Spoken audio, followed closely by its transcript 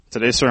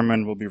Today's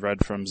sermon will be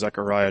read from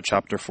Zechariah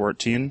chapter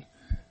 14.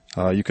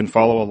 You can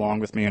follow along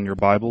with me in your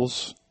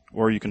Bibles,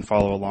 or you can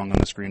follow along on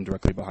the screen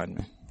directly behind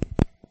me.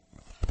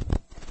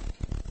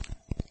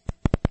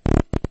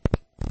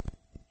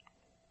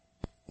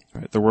 All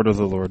right, the word of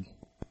the Lord.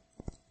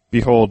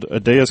 Behold, a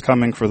day is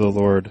coming for the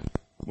Lord,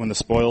 when the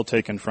spoil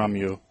taken from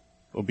you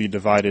will be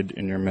divided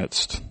in your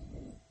midst.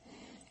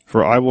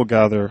 For I will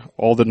gather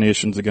all the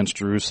nations against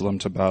Jerusalem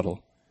to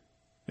battle,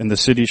 and the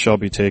city shall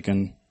be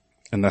taken,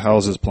 and the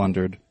houses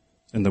plundered,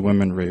 and the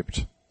women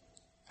raped.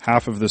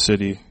 Half of the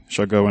city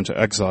shall go into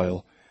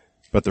exile,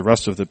 but the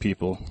rest of the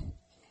people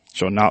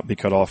shall not be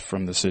cut off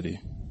from the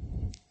city.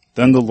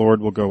 Then the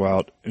Lord will go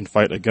out and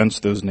fight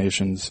against those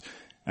nations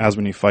as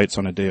when he fights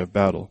on a day of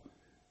battle.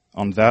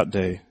 On that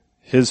day,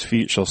 his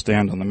feet shall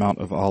stand on the Mount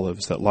of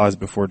Olives that lies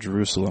before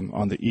Jerusalem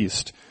on the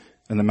east,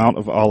 and the Mount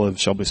of Olives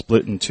shall be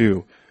split in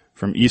two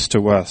from east to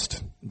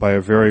west by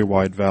a very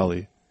wide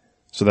valley,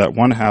 so that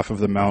one half of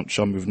the mount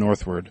shall move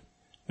northward,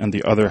 and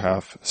the other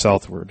half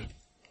southward.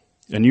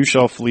 And you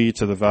shall flee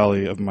to the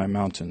valley of my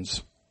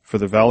mountains, for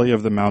the valley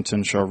of the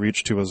mountains shall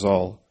reach to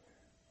Azal.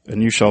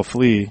 And you shall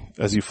flee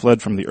as you fled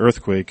from the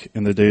earthquake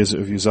in the days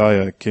of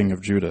Uzziah, king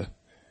of Judah.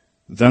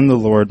 Then the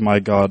Lord my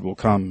God will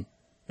come,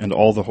 and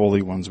all the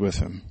holy ones with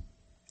him.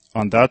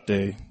 On that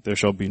day there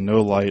shall be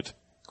no light,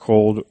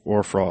 cold,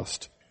 or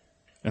frost.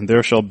 And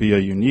there shall be a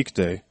unique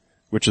day,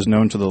 which is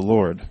known to the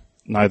Lord,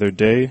 neither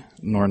day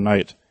nor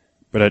night,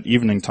 but at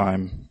evening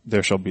time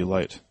there shall be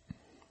light.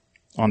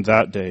 On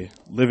that day,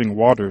 living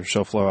waters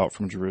shall flow out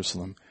from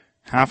Jerusalem,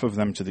 half of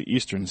them to the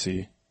eastern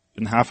sea,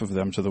 and half of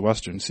them to the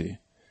western sea.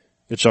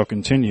 It shall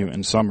continue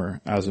in summer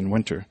as in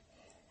winter.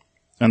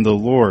 And the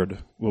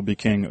Lord will be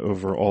king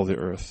over all the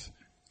earth.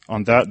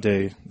 On that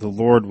day, the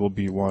Lord will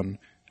be one,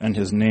 and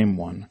his name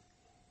one.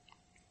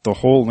 The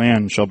whole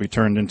land shall be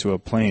turned into a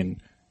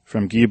plain,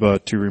 from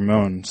Geba to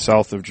Rimmon,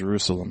 south of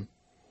Jerusalem.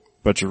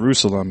 But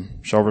Jerusalem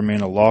shall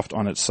remain aloft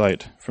on its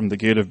site, from the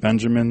gate of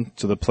Benjamin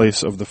to the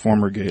place of the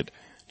former gate,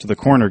 to the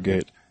corner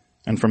gate,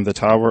 and from the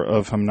tower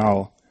of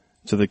Hamnal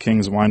to the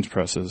king's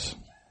winepresses.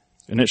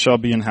 And it shall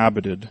be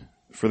inhabited,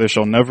 for there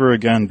shall never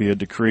again be a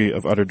decree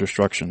of utter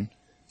destruction.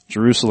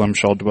 Jerusalem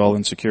shall dwell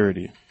in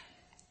security.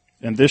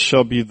 And this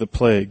shall be the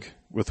plague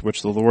with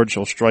which the Lord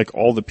shall strike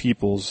all the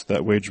peoples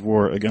that wage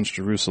war against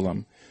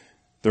Jerusalem.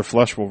 Their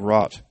flesh will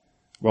rot,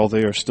 while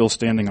they are still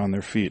standing on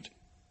their feet.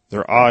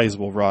 Their eyes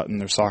will rot in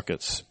their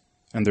sockets,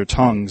 and their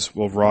tongues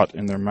will rot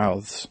in their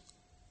mouths.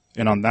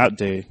 And on that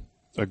day,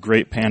 a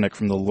great panic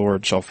from the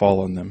Lord shall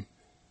fall on them,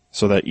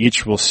 so that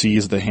each will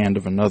seize the hand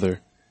of another,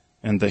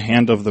 and the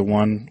hand of the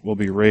one will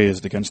be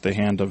raised against the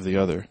hand of the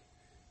other.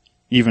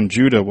 Even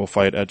Judah will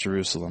fight at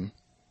Jerusalem,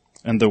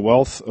 and the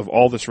wealth of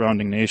all the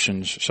surrounding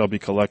nations shall be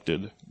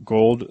collected,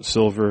 gold,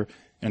 silver,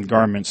 and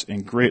garments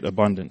in great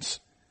abundance.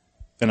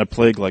 And a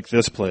plague like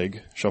this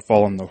plague shall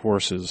fall on the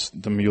horses,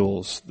 the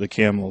mules, the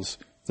camels,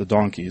 the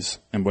donkeys,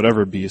 and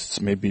whatever beasts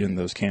may be in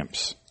those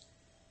camps.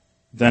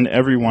 Then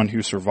everyone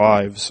who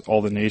survives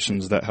all the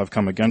nations that have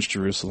come against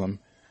Jerusalem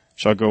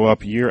shall go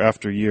up year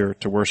after year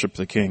to worship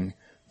the King,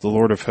 the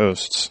Lord of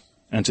hosts,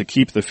 and to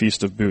keep the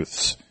Feast of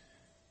Booths.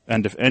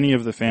 And if any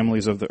of the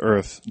families of the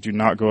earth do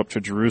not go up to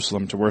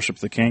Jerusalem to worship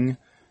the King,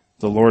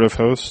 the Lord of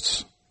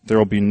hosts, there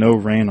will be no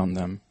rain on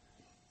them.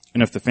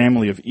 And if the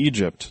family of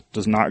Egypt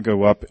does not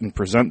go up and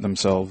present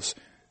themselves,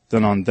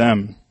 then on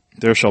them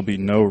there shall be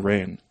no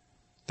rain.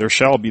 There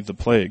shall be the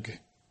plague,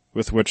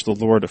 with which the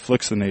Lord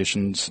afflicts the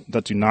nations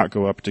that do not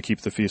go up to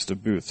keep the Feast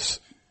of Booths.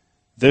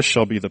 This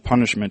shall be the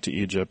punishment to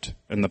Egypt,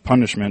 and the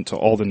punishment to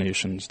all the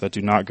nations that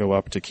do not go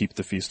up to keep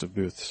the Feast of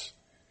Booths.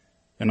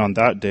 And on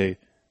that day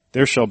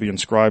there shall be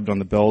inscribed on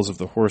the bells of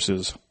the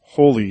horses,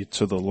 Holy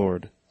to the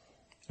Lord.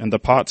 And the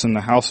pots in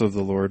the house of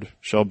the Lord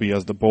shall be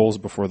as the bowls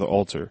before the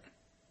altar.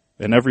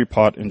 And every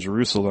pot in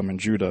Jerusalem and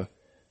Judah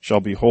shall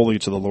be holy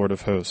to the Lord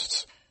of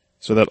hosts,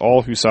 so that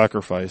all who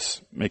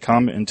sacrifice may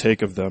come and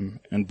take of them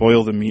and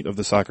boil the meat of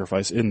the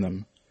sacrifice in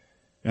them.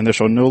 And there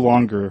shall no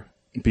longer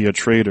be a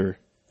traitor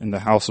in the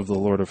house of the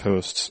Lord of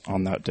hosts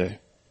on that day.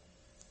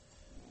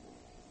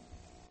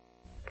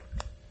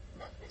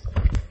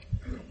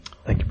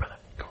 Thank you, brother.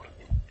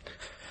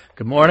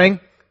 Good morning.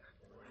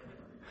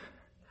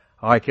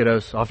 All right,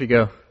 kiddos, off you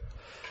go.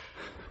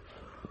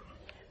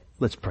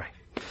 Let's pray.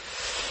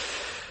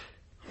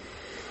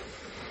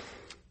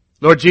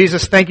 Lord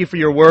Jesus, thank you for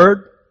your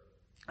word.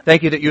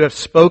 Thank you that you have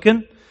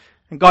spoken.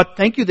 And God,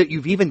 thank you that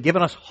you've even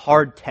given us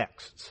hard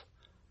texts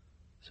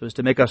so as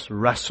to make us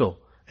wrestle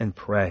and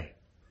pray.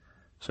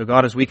 So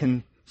God, as we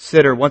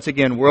consider once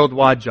again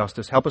worldwide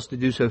justice, help us to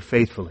do so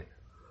faithfully.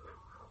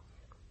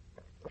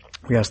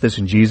 We ask this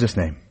in Jesus'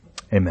 name.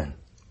 Amen.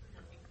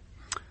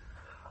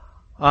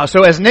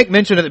 So as Nick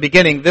mentioned at the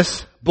beginning,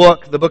 this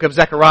book, the book of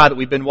Zechariah that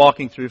we've been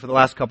walking through for the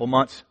last couple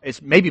months, it's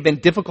maybe been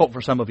difficult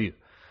for some of you.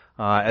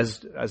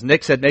 As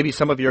Nick said, maybe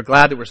some of you are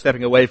glad that we're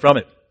stepping away from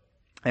it.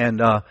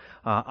 And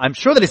I'm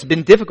sure that it's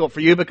been difficult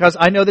for you because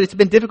I know that it's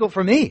been difficult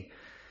for me.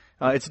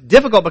 It's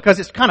difficult because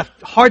it's kind of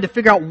hard to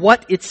figure out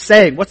what it's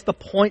saying. What's the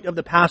point of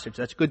the passage?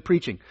 That's good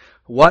preaching.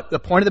 What the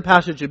point of the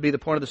passage should be the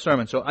point of the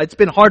sermon. So it's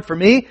been hard for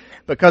me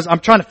because I'm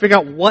trying to figure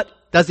out what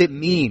does it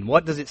mean?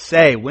 What does it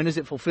say? When is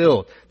it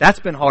fulfilled? That's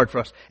been hard for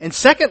us. And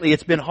secondly,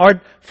 it's been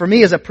hard for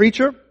me as a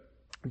preacher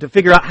to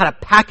figure out how to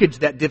package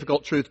that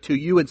difficult truth to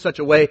you in such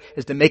a way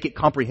as to make it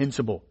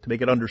comprehensible, to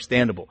make it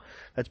understandable.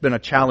 That's been a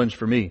challenge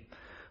for me.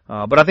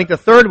 But I think the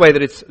third way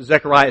that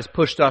Zechariah has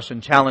pushed us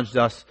and challenged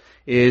us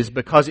is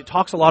because it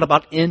talks a lot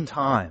about end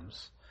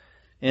times.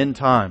 End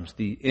times,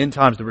 the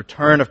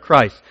return of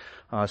Christ.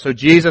 So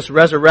Jesus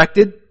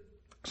resurrected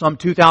some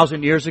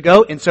 2,000 years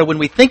ago, and so when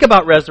we think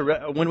about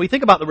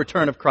the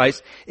return of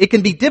Christ, it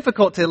can be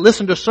difficult to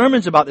listen to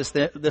sermons about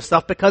this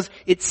stuff because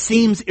it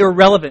seems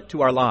irrelevant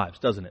to our lives,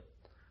 doesn't it?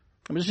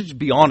 I mean, let's just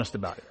be honest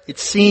about it. It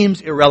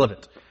seems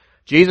irrelevant.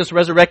 Jesus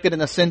resurrected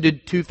and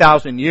ascended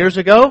 2,000 years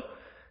ago.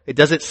 It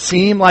doesn't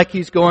seem like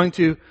He's going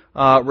to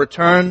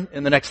return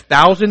in the next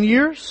 1,000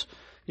 years.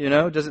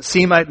 Does it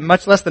seem like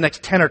much less the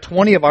next 10 or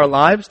 20 of our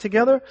lives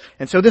together?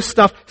 And so this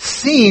stuff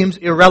seems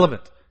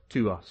irrelevant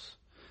to us.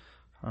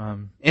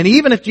 And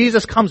even if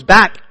Jesus comes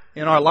back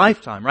in our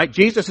lifetime, right?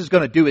 Jesus is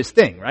going to do His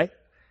thing, right?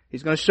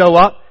 He's going to show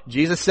up.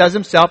 Jesus says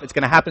Himself, it's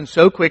going to happen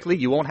so quickly,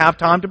 you won't have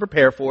time to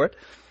prepare for it.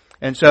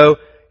 And so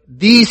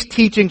these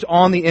teachings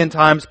on the end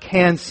times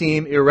can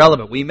seem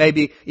irrelevant. We may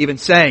be even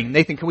saying,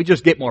 Nathan, can we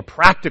just get more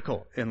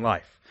practical in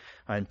life?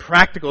 And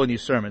practical in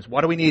these sermons.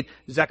 Why do we need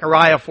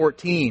Zechariah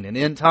 14 and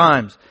end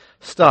times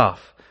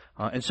stuff?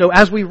 And so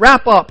as we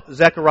wrap up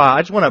Zechariah,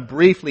 I just want to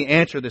briefly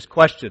answer this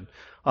question.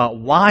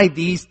 Why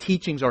these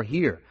teachings are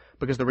here.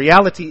 Because the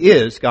reality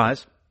is,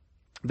 guys,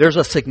 there's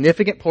a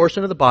significant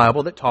portion of the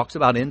Bible that talks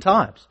about end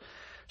times.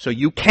 So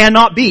you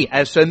cannot be,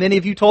 as so many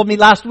of you told me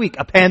last week,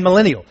 a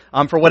pan-millennial.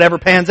 I'm for whatever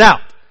pans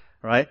out.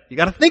 Right? You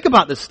got to think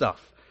about this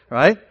stuff.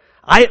 Right?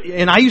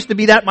 I used to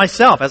be that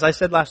myself, as I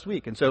said last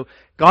week. And so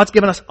God's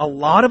given us a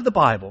lot of the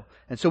Bible.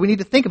 And so we need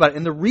to think about it.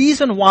 And the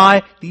reason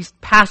why these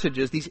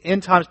passages, these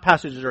end times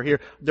passages are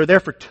here, they're there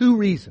for two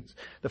reasons.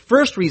 The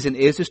first reason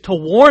is to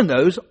warn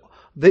those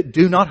that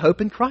do not hope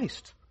in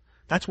Christ.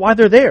 That's why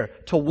they're there.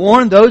 To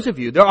warn those of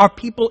you. There are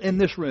people in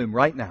this room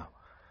right now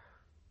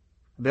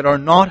that are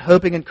not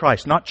hoping in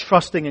Christ, not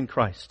trusting in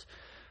Christ.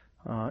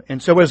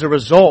 And so as a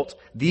result,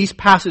 these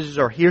passages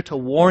are here to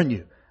warn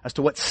you as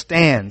to what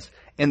stands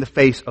in the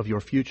face of your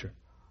future.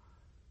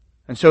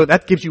 And so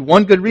that gives you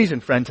one good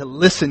reason, friend, to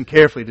listen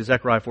carefully to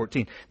Zechariah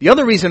 14. The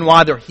other reason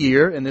why they're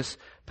here in this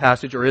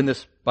passage, or in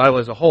this Bible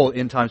as a whole,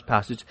 end times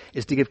passage,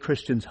 is to give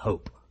Christians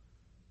hope.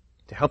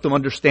 To help them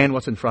understand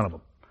what's in front of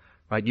them.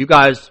 Right? You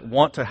guys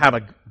want to have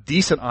a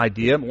decent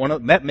idea.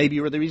 Maybe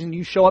you were the reason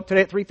you show up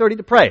today at 3:30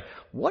 to pray.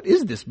 What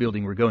is this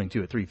building we're going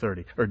to at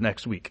 3:30 or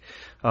next week?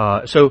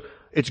 So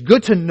it's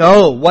good to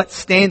know what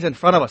stands in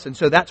front of us. And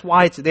so that's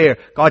why it's there.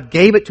 God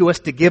gave it to us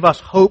to give us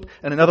hope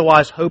in an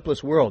otherwise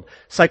hopeless world.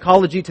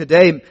 Psychology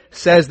today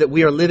says that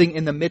we are living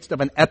in the midst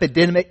of an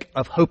epidemic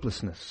of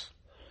hopelessness.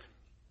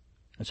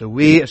 And so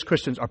we as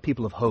Christians are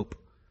people of hope.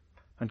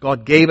 And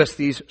God gave us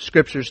these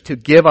scriptures to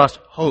give us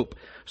hope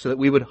so that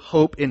we would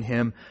hope in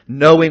Him,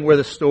 knowing where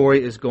the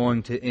story is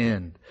going to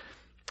end.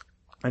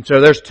 And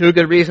so there's two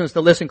good reasons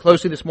to listen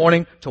closely this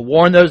morning: to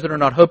warn those that are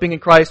not hoping in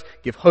Christ,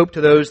 give hope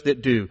to those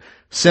that do.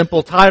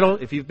 Simple title.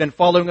 If you've been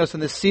following us in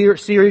this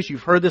series,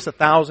 you've heard this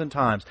 1,000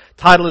 times.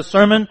 Title of the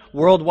sermon: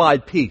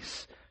 Worldwide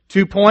Peace.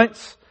 2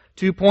 points.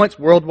 2 points: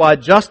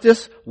 worldwide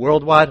justice,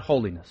 worldwide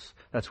holiness.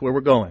 That's where we're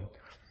going.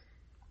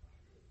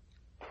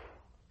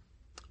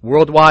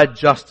 Worldwide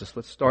justice.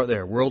 Let's start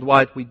there.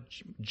 Worldwide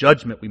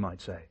judgment, we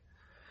might say.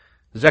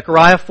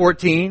 Zechariah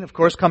 14, of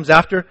course, comes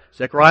after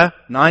Zechariah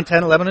 9,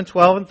 10, 11, and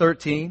 12, and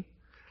 13.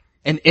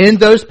 And in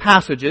those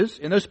passages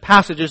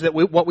that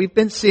what we've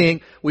been seeing,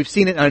 we've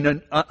seen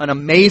an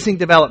amazing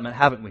development,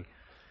 haven't we?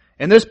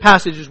 In those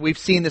passages, we've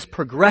seen this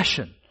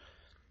progression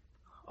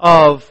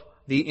of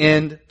the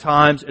end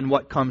times and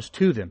what comes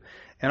to them.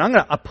 And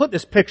I'll put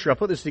this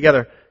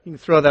together. You can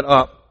throw that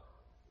up.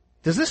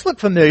 Does this look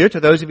familiar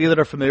to those of you that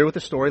are familiar with the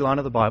storyline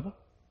of the Bible?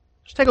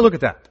 Just take a look at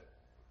that.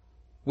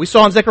 We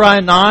saw in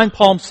Zechariah 9,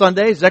 Palm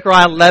Sunday,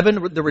 Zechariah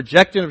 11, the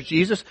rejection of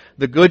Jesus,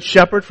 the good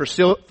shepherd for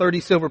 30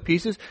 silver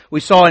pieces. We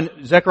saw in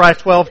Zechariah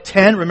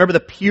 12:10, remember the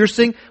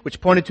piercing, which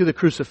pointed to the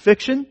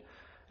crucifixion.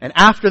 And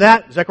after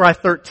that, Zechariah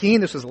 13,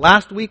 this was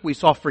last week, we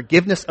saw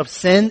forgiveness of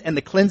sin and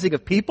the cleansing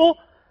of people,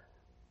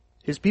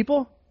 His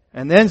people.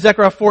 And then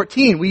Zechariah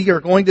 14, we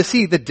are going to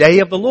see the day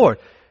of the Lord.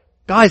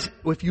 Guys,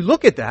 if you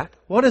look at that,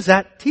 what does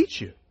that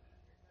teach you?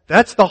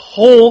 That's the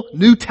whole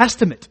New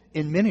Testament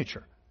in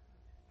miniature.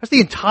 That's the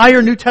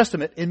entire New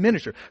Testament in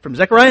miniature. From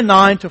Zechariah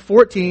 9 to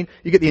 14,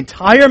 you get the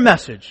entire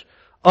message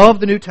of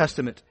the New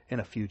Testament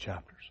in a few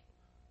chapters.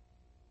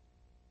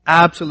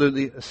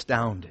 Absolutely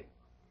astounding.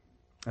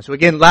 And so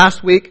again,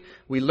 last week,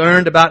 we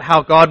learned about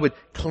how God would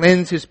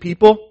cleanse His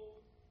people.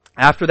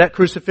 After that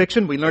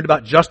crucifixion, we learned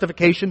about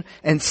justification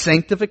and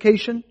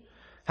sanctification.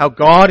 How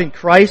God in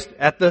Christ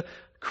at the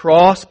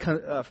cross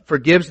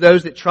forgives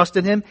those that trust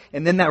in Him.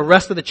 And then that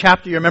rest of the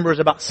chapter, you remember, is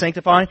about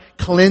sanctifying,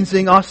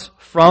 cleansing us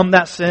from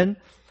that sin.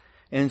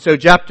 And so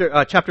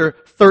chapter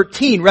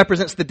 13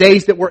 represents the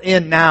days that we're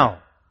in now.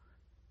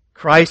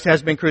 Christ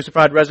has been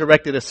crucified,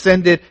 resurrected,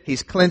 ascended.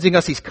 He's cleansing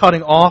us. He's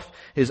cutting off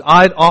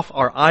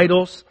our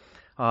idols.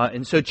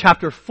 And so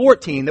chapter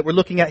 14 that we're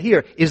looking at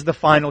here is the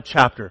final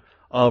chapter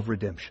of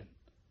redemption.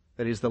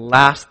 That is the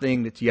last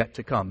thing that's yet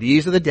to come.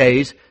 These are the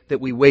days that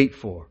we wait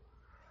for.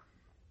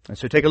 And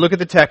so take a look at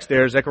the text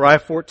there, Zechariah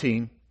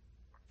 14.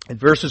 In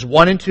verses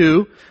 1 and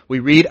 2, we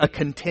read a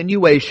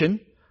continuation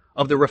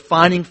of the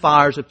refining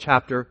fires of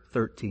chapter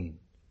 13.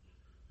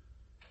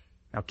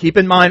 Now keep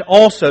in mind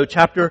also,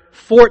 chapter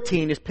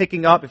 14 is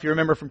picking up, if you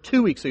remember from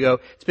 2 weeks ago,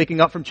 it's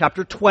picking up from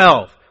chapter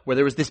 12, where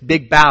there was this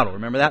big battle.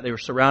 Remember that? They were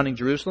surrounding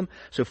Jerusalem.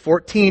 So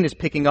 14 is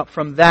picking up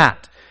from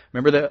that.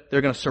 Remember that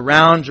they're going to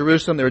surround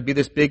Jerusalem. There would be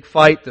this big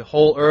fight, the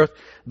whole earth.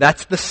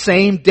 That's the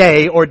same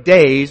day or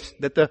days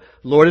that the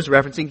Lord is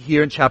referencing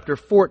here in chapter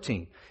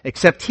 14.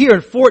 Except here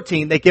in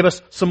 14, they give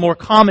us some more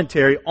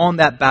commentary on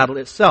that battle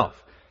itself.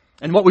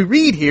 And what we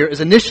read here is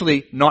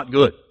initially not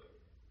good.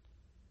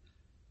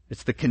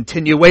 It's the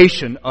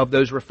continuation of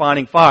those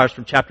refining fires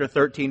from chapter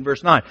 13,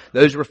 verse 9.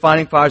 Those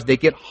refining fires, they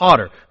get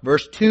hotter.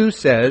 Verse 2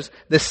 says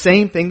the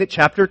same thing that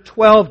chapter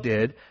 12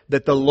 did,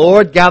 that the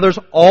Lord gathers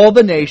all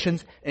the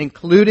nations,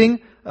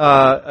 including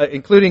the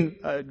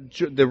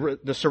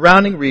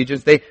surrounding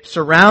regions. They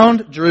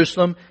surround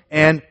Jerusalem,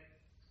 and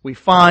we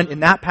find in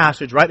that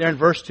passage, right there in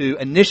verse 2,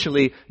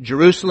 initially,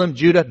 Jerusalem,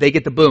 Judah, they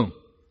get the boom.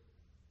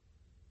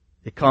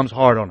 It comes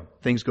hard on them.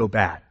 Things go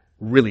bad.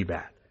 Really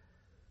bad.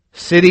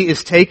 City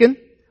is taken.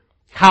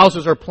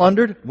 Houses are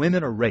plundered.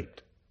 Women are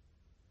raped.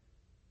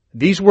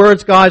 These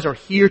words, guys, are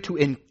here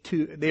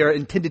they are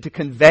intended to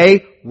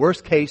convey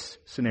worst case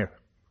scenario.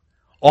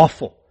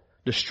 Awful.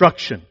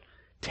 Destruction.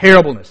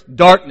 Terribleness.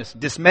 Darkness.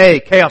 Dismay.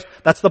 Chaos.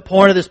 That's the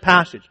point of this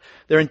passage.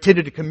 They're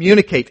intended to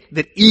communicate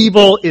that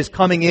evil is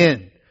coming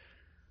in.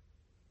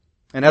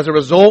 And as a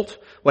result,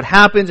 what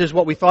happens is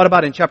what we thought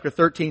about in chapter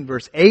 13,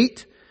 verse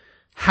 8.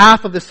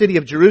 Half of the city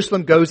of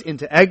Jerusalem goes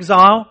into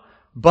exile,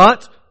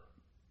 but,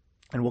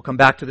 and we'll come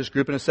back to this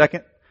group in a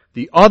second,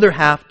 the other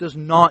half does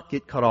not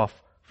get cut off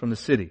from the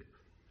city.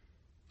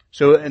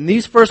 So in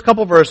these first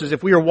couple verses,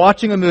 if we were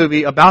watching a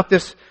movie about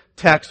this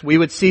text, we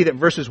would see that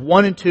verses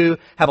 1 and 2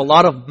 have a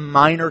lot of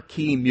minor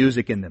key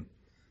music in them.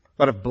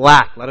 A lot of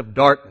black, a lot of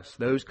darkness,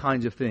 those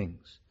kinds of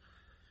things.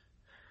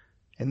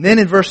 And then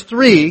in verse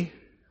 3,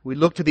 we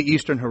look to the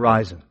eastern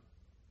horizon.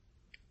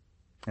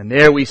 And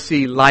there we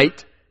see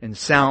light and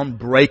sound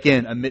break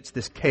in amidst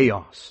this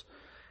chaos.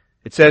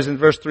 It says in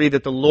verse 3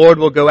 that the Lord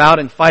will go out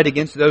and fight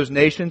against those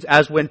nations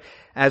as when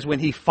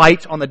He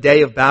fights on the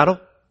day of battle.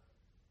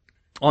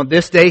 On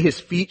this day His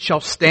feet shall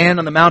stand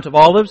on the Mount of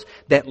Olives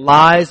that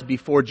lies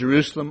before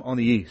Jerusalem on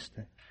the east.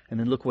 And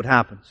then look what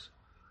happens.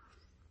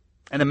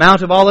 And the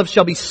Mount of Olives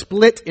shall be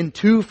split in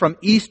two from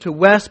east to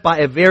west by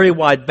a very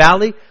wide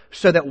valley,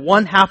 so that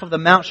one half of the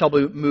mount shall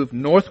be moved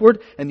northward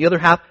and the other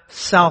half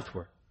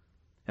southward.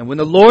 And when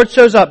the Lord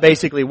shows up,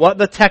 basically, what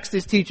the text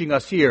is teaching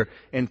us here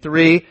in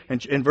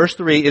verse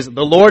 3 is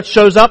the Lord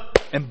shows up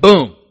and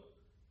boom.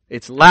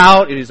 It's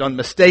loud, it is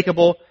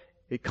unmistakable,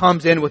 it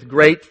comes in with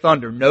great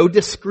thunder. No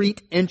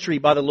discreet entry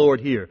by the Lord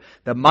here.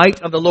 The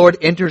might of the Lord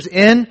enters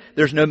in,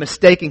 there's no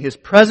mistaking His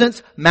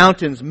presence,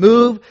 mountains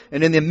move,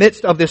 and in the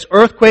midst of this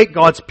earthquake,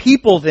 God's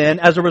people then,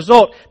 as a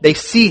result, they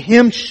see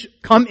Him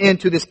come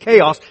into this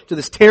chaos, to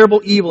this terrible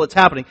evil that's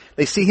happening.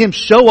 They see Him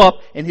show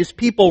up and His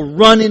people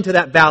run into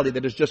that valley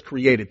that is just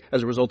created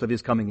as a result of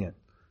His coming in.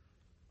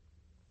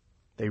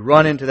 They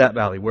run into that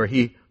valley where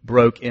He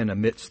broke in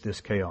amidst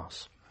this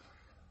chaos.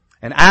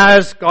 And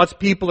as God's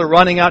people are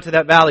running out to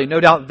that valley, no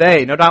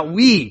doubt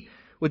we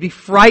would be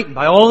frightened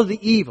by all of the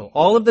evil,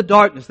 all of the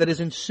darkness that is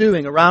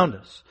ensuing around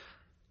us.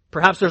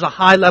 Perhaps there's a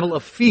high level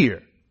of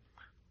fear.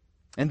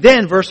 And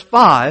then verse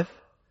 5,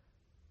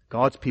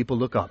 God's people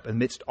look up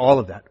amidst all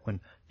of that,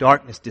 when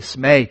darkness,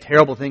 dismay,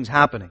 terrible things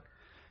happening.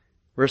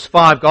 Verse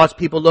 5, God's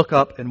people look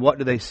up and what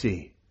do they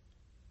see?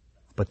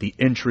 But the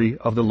entry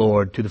of the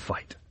Lord to the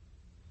fight.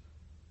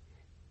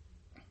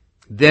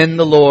 Then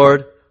the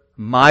Lord,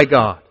 my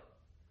God,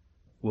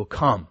 will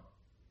come,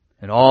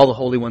 and all the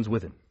holy ones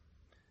with Him.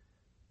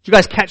 Did you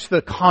guys catch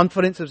the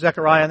confidence of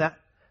Zechariah in that?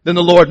 Then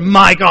the Lord,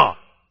 my God,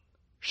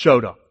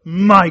 showed up.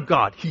 My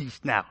God, He's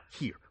now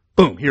here.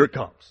 Boom, here it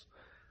comes.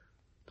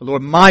 The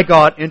Lord, my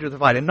God, entered the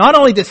fight. And not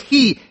only does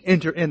He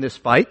enter in this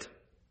fight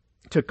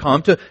to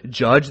come to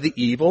judge the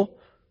evil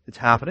that's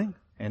happening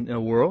in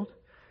the world,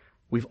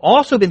 we've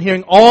also been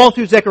hearing all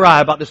through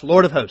Zechariah about this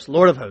Lord of hosts,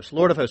 Lord of hosts,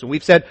 Lord of hosts. And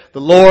we've said the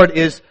Lord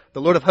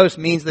of hosts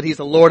means that He's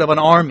the Lord of an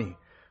army.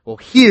 Well,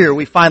 here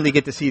we finally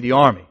get to see the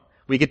army.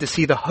 We get to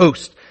see the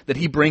host that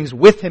He brings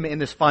with Him in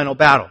this final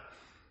battle.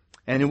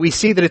 And we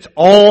see that it's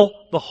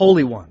all the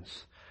holy ones.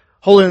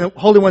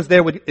 Holy ones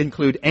there would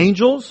include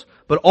angels,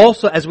 but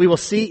also, as we will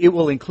see, it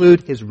will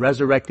include His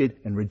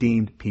resurrected and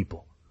redeemed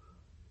people.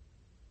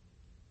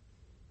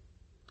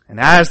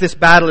 And as this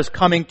battle is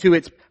coming to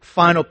its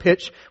final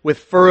pitch, with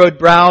furrowed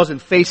brows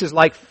and faces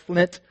like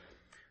flint,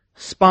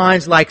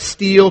 spines like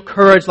steel,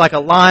 courage like a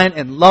lion,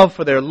 and love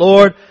for their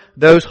Lord,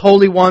 those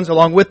holy ones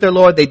along with their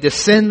Lord. They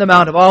descend the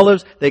Mount of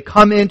Olives. They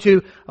come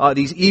into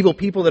these evil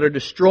people that are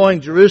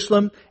destroying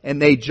Jerusalem,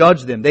 and they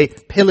judge them. They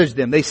pillage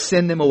them. They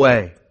send them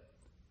away.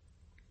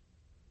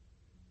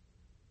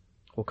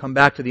 We'll come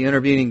back to the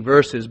intervening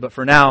verses, but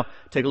for now,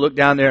 take a look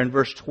down there in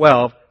verse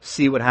 12,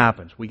 see what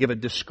happens. We give a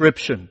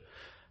description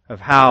of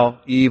how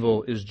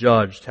evil is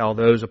judged, how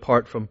those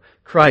apart from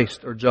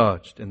Christ are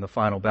judged in the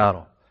final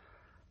battle.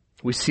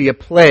 We see a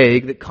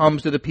plague that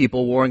comes to the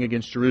people warring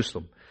against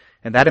Jerusalem.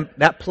 And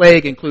that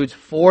plague includes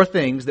 4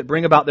 things that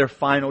bring about their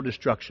final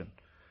destruction.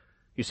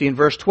 You see in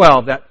verse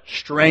 12, that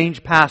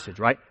strange passage,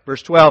 right?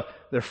 Verse 12,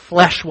 their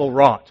flesh will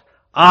rot.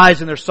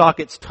 Eyes in their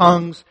sockets,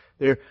 tongues,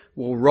 they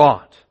will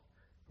rot.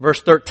 Verse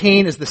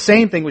 13 is the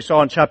same thing we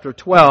saw in chapter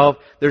 12.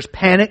 There's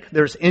panic,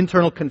 there's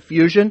internal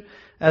confusion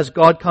as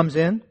God comes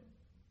in.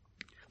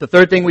 The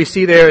third thing we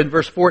see there in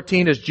verse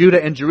 14 is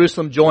Judah and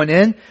Jerusalem join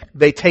in.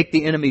 They take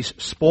the enemy's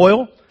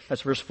spoil.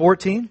 That's verse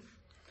 14.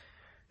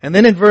 And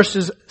then in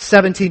verses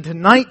 17 to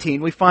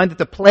 19, we find that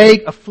the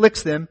plague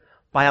afflicts them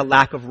by a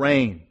lack of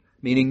rain,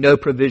 meaning no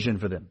provision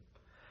for them.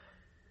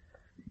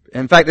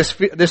 In fact,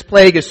 this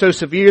plague is so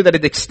severe that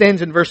it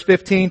extends in verse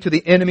 15 to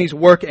the enemy's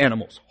work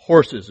animals,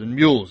 horses and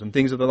mules and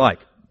things of the like.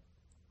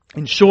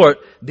 In short,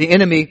 the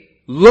enemy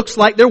looks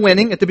like they're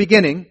winning at the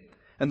beginning,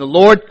 and the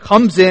Lord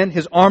comes in,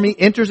 His army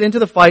enters into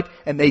the fight,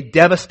 and they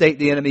devastate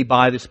the enemy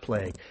by this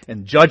plague.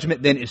 And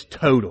judgment then is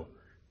total.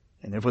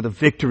 And therefore the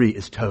victory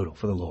is total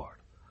for the Lord.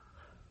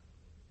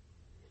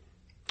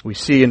 We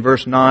see in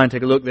verse 9,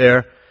 take a look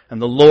there,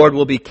 and the Lord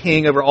will be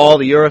king over all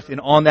the earth, and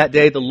on that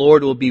day the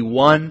Lord will be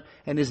one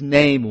and His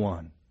name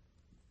one.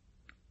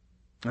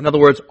 In other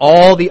words,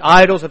 all the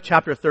idols of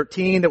chapter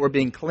 13 that were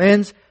being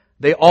cleansed,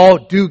 they all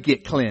do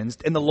get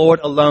cleansed, and the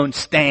Lord alone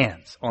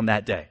stands on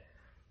that day.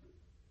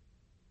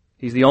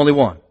 He's the only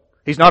one.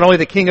 He's not only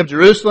the king of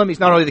Jerusalem, He's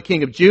not only the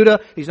king of Judah,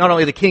 He's not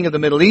only the king of the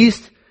Middle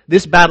East.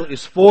 This battle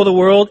is for the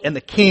world, and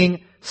the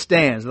king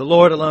stands. The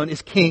Lord alone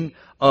is king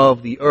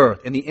of the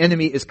earth, and the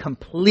enemy is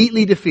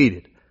completely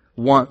defeated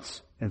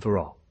once and for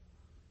all.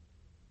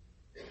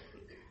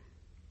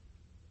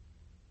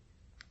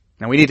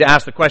 Now we need to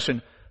ask the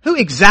question, who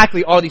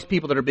exactly are these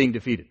people that are being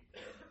defeated?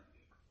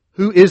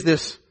 Who is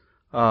this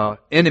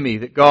enemy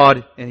that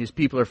God and His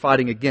people are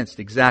fighting against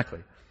exactly?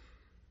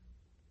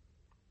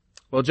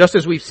 Well, just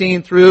as we've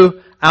seen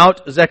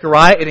throughout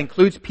Zechariah, it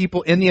includes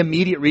people in the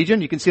immediate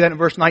region. You can see that in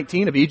verse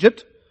 19 of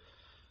Egypt.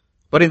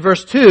 But in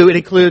verse 2, it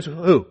includes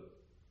who?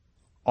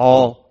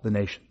 All the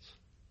nations.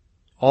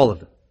 All of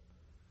them.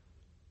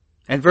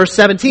 And verse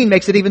 17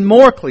 makes it even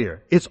more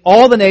clear. It's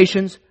all the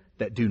nations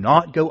that do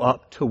not go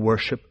up to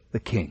worship the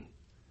King,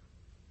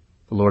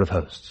 the Lord of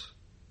hosts.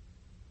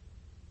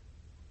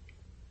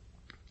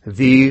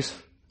 These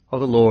are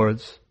the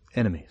Lord's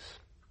enemies.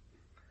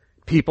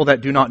 People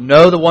that do not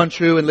know the one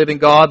true and living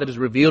God that has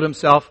revealed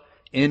Himself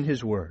in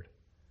His Word.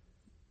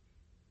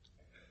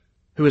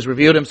 Who has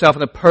revealed Himself in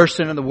the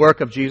person and the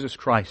work of Jesus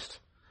Christ.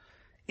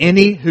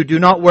 Any who do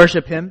not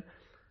worship Him,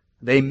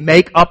 they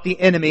make up the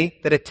enemy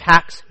that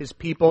attacks His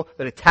people,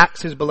 that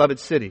attacks His beloved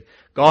city.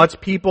 God's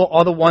people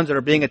are the ones that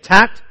are being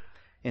attacked,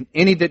 and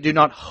any that do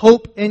not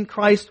hope in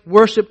Christ,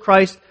 worship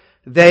Christ,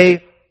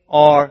 they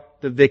are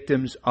the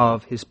victims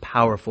of His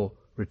powerful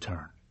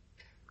return.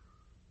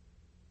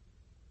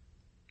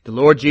 The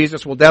Lord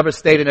Jesus will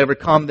devastate and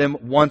overcome them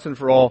once and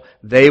for all.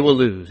 They will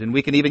lose. And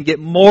we can even get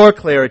more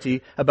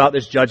clarity about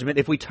this judgment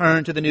if we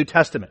turn to the New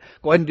Testament.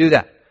 Go ahead and do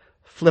that.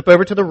 Flip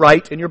over to the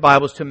right in your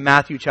Bibles to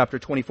Matthew chapter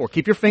 24.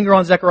 Keep your finger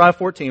on Zechariah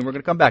 14. We're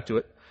going to come back to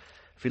it.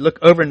 If you look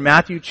over in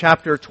Matthew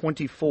chapter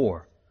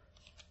 24,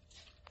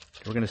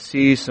 we're going to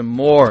see some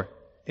more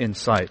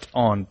insight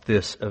on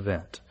this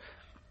event.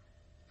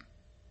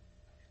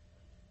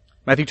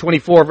 Matthew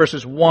 24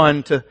 verses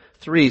 1 to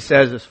 3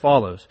 says as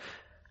follows.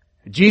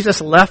 Jesus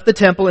left the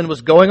temple and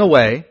was going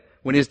away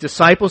when His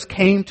disciples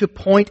came to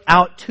point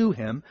out to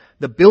Him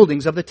the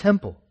buildings of the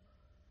temple.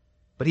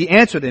 But He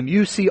answered them,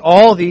 "You see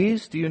all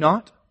these, do you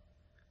not?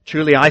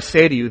 Truly I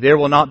say to you, there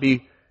will not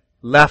be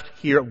left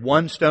here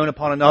one stone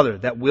upon another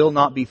that will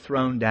not be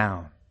thrown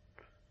down."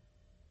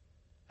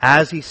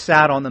 As He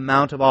sat on the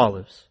Mount of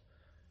Olives,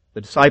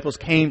 the disciples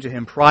came to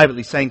Him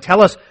privately, saying,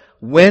 "Tell us,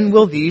 when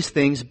will these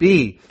things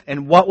be?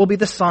 And what will be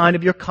the sign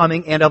of your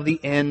coming and of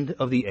the end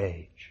of the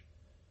age?"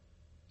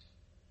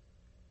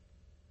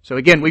 So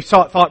again, we've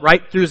thought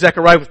right through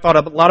Zechariah, we've thought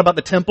a lot about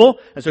the temple.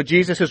 And so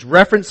Jesus is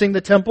referencing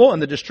the temple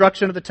and the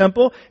destruction of the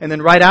temple. And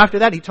then right after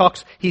that,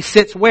 he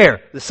sits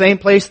where? The same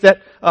place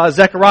that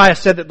Zechariah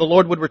said that the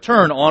Lord would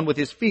return on with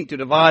His feet to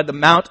divide the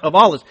Mount of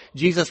Olives.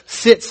 Jesus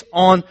sits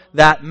on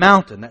that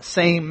mountain, that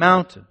same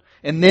mountain,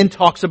 and then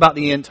talks about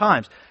the end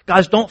times.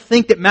 Guys, don't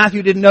think that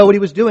Matthew didn't know what he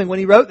was doing when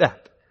he wrote that.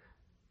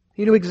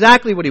 He knew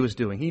exactly what he was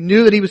doing. He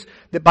knew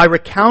that by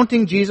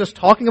recounting Jesus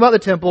talking about the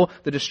temple,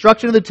 the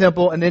destruction of the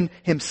temple, and then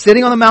Him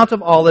sitting on the Mount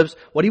of Olives,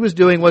 what He was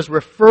doing was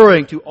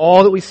referring to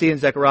all that we see in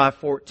Zechariah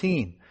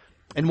 14.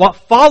 And what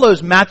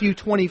follows Matthew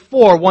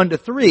 24, 1 to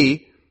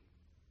 3,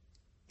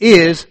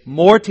 is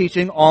more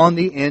teaching on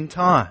the end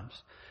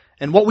times.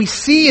 And what we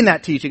see in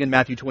that teaching in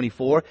Matthew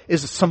 24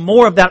 is some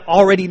more of that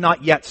already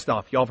not yet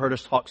stuff. Y'all have heard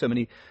us talk so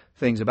many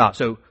things about.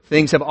 So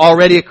things have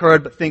already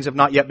occurred, but things have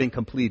not yet been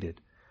completed.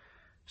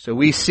 So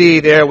we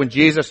see there when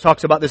Jesus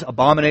talks about this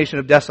abomination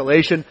of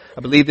desolation,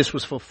 I believe this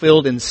was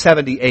fulfilled in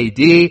 70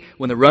 AD.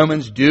 When the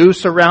Romans do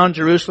surround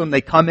Jerusalem,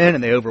 they come in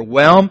and they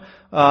overwhelm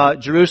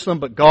Jerusalem.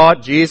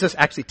 But Jesus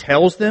actually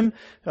tells them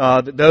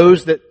that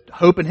those that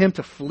hope in Him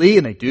to flee,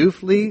 and they do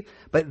flee.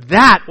 But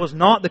that was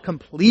not the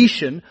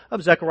completion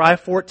of Zechariah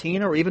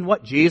 14 or even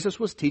what Jesus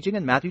was teaching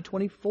in Matthew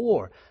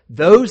 24.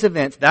 Those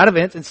events, that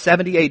event in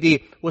 70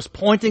 AD was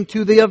pointing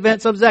to the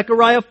events of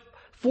Zechariah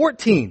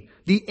 14,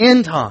 the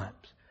end times.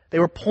 They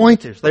were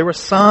pointers. They were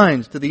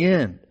signs to the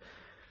end.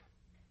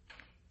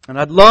 And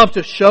I'd love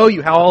to show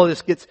you how all of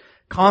this gets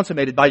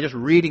consummated by just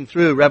reading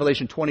through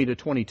Revelation 20 to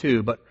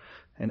 22, but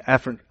an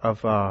effort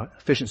of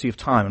efficiency of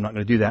time, I'm not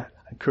going to do that.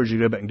 I encourage you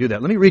to go back and do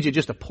that. Let me read you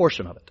just a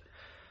portion of it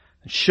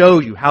and show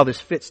you how this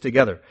fits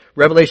together.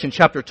 Revelation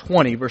chapter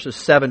 20, verses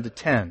 7 to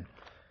 10.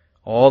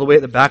 All the way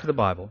at the back of the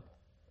Bible.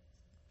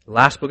 The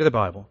last book of the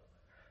Bible.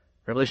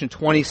 Revelation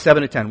 20,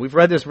 7 to 10. We've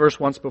read this verse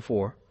once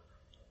before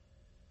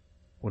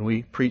when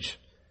we preached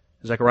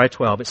Zechariah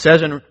 12. It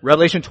says in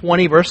Revelation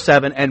 20, verse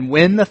 7, "And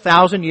when the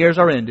 1,000 years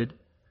are ended,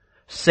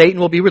 Satan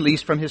will be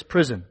released from his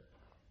prison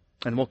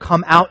and will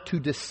come out to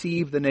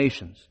deceive the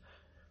nations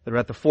that are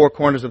at the four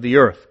corners of the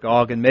earth,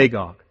 Gog and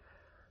Magog,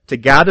 to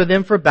gather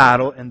them for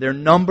battle, and their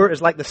number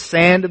is like the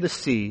sand of the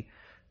sea."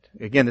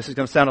 Again, this is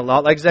going to sound a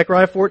lot like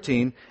Zechariah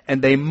 14. "And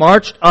they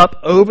marched up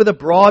over the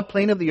broad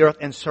plain of the earth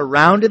and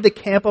surrounded the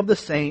camp of the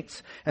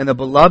saints and the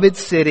beloved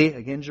city."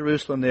 Again,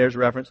 Jerusalem there's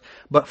reference.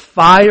 "But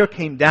fire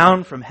came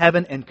down from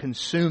heaven and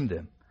consumed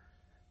them."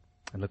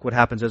 And look what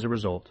happens as a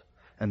result.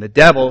 "And the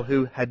devil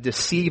who had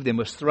deceived them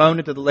was thrown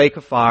into the lake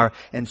of fire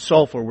and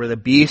sulfur where the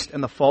beast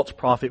and the false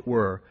prophet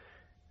were.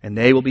 And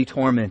they will be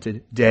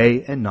tormented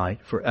day and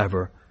night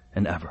forever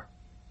and ever."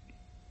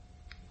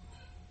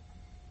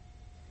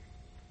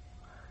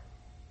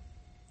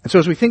 And so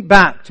as we think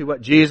back to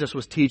what Jesus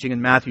was teaching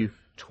in Matthew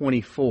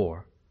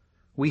 24,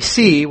 we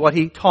see what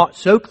He taught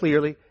so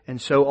clearly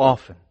and so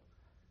often.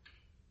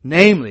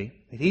 Namely,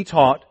 that He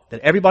taught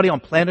that everybody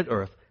on planet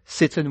Earth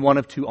sits in one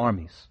of two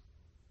armies.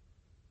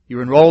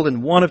 You're enrolled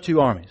in one of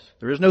two armies.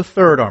 There is no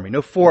third army,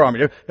 no four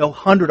armies, no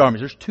 100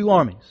 armies. There's two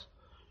armies.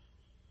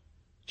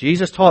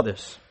 Jesus taught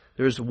this.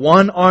 There's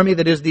one army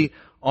that is the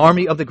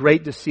army of the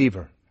great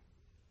deceiver.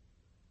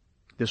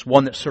 This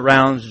one that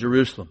surrounds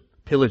Jerusalem,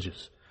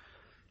 pillages.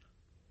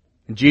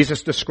 And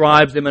Jesus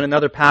describes them in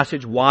another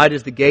passage. "Wide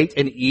is the gate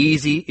and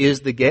easy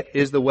is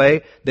the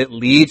way that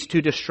leads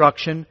to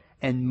destruction,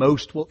 and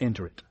most will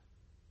enter it."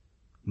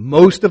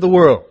 Most of the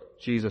world,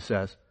 Jesus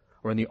says,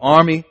 are in the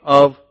army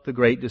of the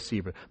great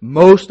deceiver.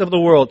 Most of the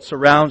world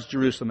surrounds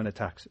Jerusalem and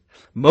attacks it.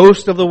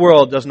 Most of the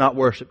world does not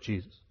worship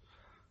Jesus.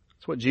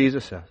 That's what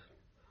Jesus says.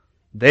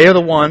 They are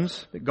the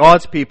ones that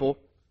God's people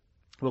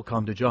will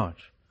come to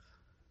judge.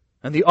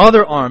 And the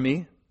other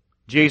army,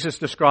 Jesus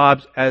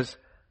describes as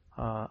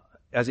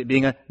it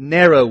being a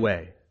narrow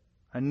way,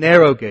 a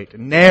narrow gate.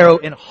 Narrow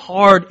and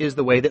hard is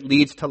the way that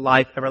leads to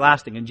life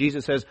everlasting. And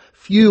Jesus says,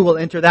 few will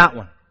enter that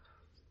one.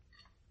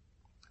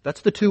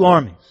 That's the two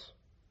armies.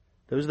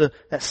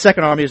 That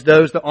second army is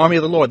the army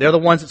of the Lord. They're the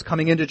ones that's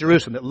coming into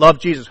Jerusalem, that love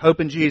Jesus,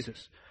 hope in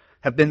Jesus,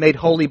 have been made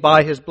holy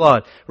by His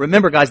blood.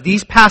 Remember, guys,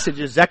 these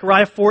passages,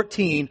 Zechariah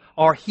 14,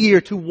 are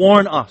here to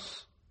warn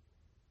us.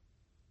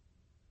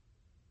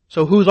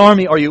 So whose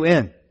army are you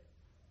in?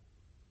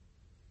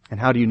 And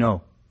how do you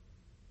know?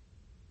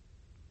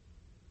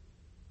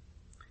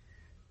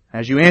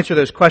 As you answer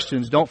those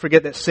questions, don't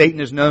forget that Satan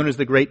is known as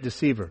the great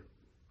deceiver.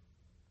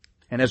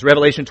 And as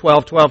Revelation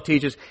 12:12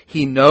 teaches,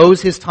 he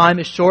knows his time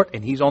is short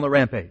and he's on the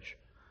rampage.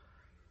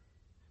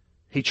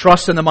 He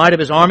trusts in the might of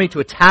his army to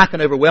attack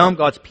and overwhelm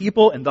God's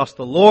people and thus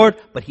the Lord,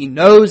 but he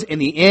knows in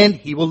the end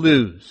he will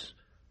lose.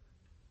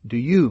 Do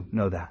you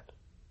know that?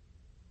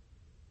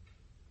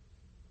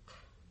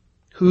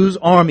 Whose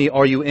army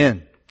are you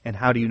in, and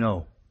how do you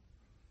know?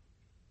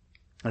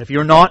 And if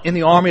you're not in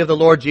the army of the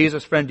Lord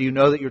Jesus, friend, do you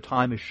know that your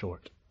time is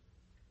short?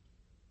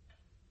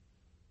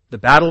 The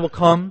battle will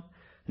come,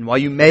 and while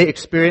you may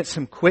experience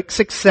some quick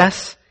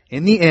success,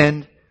 in the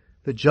end,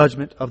 the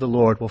judgment of the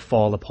Lord will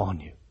fall upon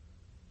you.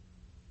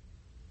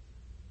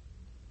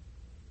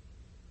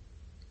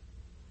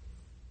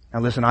 Now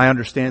listen, I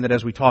understand that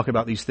as we talk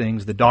about these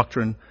things, the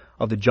doctrine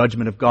of the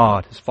judgment of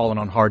God has fallen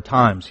on hard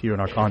times here in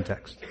our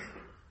context.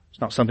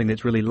 It's not something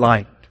that's really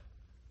liked.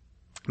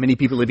 Many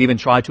people have even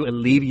tried to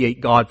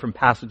alleviate God from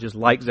passages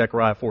like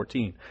Zechariah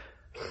 14.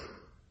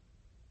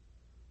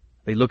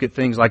 They look at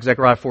things like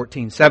Zechariah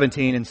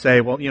 14:17 and say,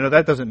 well,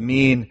 that doesn't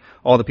mean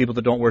all the people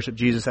that don't worship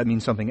Jesus, that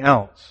means something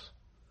else.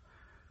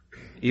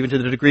 Even to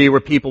the degree where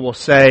people will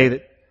say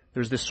that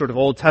there's this sort of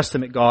Old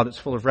Testament God that's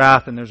full of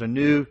wrath and there's a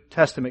New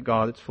Testament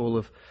God that's full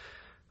of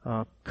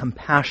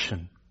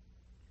compassion.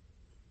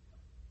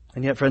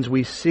 And yet, friends,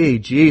 we see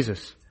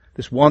Jesus,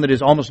 this one that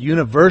is almost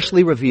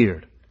universally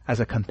revered as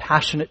a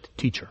compassionate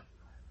teacher.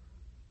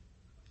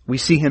 We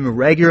see Him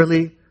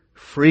regularly,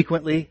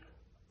 frequently,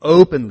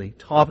 openly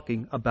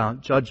talking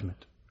about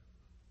judgment.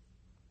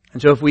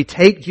 And so if we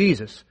take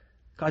Jesus,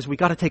 guys, we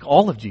got to take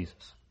all of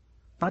Jesus,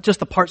 not just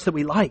the parts that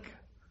we like.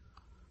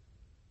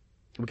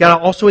 We've got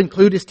to also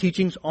include His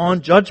teachings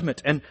on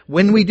judgment. And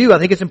when we do, I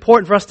think it's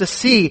important for us to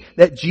see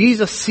that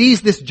Jesus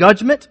sees this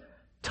judgment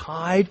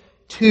tied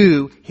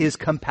to His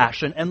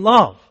compassion and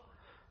love.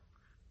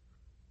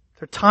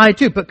 They're tied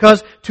to,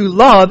 because to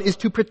love is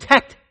to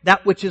protect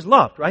that which is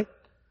loved, right?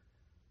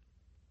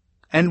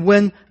 And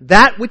when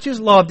that which is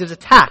loved is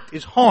attacked,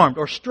 is harmed,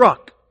 or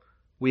struck,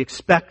 we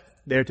expect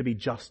there to be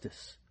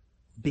justice.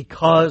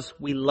 Because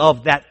we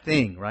love that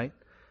thing, right?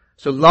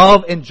 So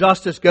love and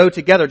justice go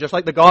together, just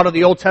like the God of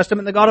the Old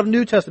Testament and the God of the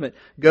New Testament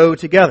go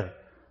together.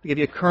 To give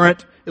you a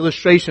current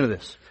illustration of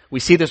this. We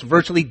see this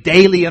virtually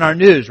daily in our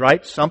news,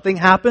 right? Something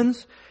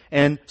happens,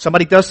 and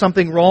somebody does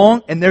something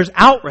wrong, and there's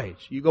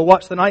outrage. You go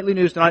watch the nightly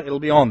news tonight, it'll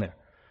be on there.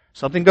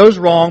 Something goes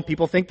wrong,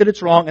 people think that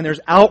it's wrong, and there's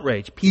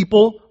outrage.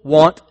 People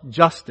want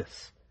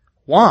justice.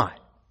 Why?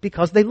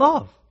 Because they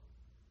love.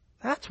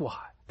 That's why.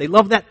 They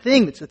love that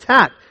thing that's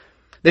attacked.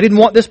 They didn't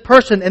want this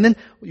person, and then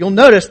you'll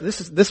notice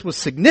this was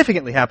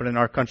significantly happening in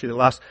our country the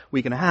last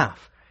week and a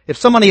half. If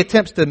somebody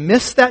attempts to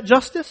miss that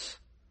justice,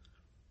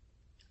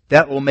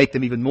 that will make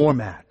them even more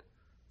mad.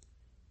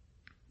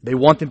 They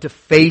want them to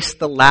face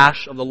the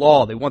lash of the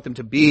law. They want them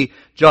to be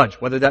judged,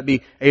 whether that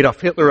be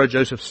Adolf Hitler or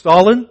Joseph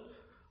Stalin,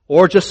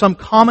 or just some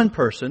common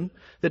person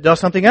that does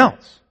something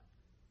else.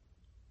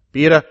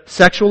 Be it a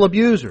sexual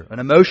abuser, an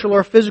emotional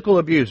or physical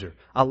abuser,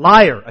 a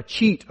liar, a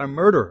cheat, a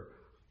murderer.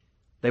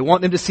 They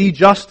want them to see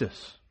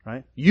justice,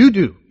 right? You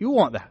do. You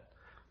want that.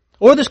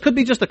 Or this could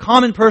be just a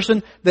common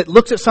person that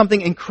looks at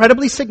something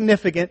incredibly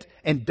significant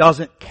and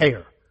doesn't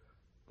care.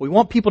 We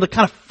want people to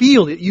kind of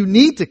feel that you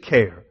need to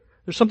care.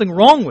 There's something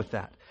wrong with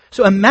that.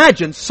 So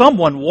imagine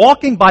someone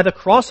walking by the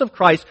cross of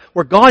Christ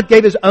where God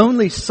gave His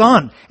only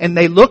Son, and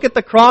they look at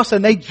the cross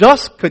and they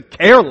just could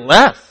care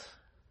less.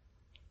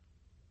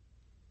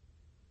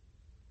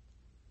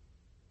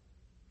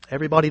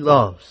 Everybody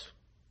loves.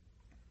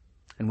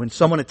 And when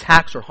someone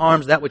attacks or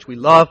harms that which we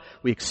love,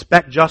 we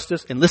expect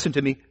justice. And listen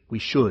to me, we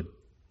should.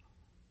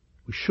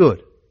 We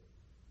should.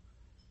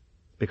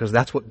 Because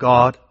that's what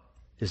God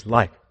is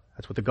like.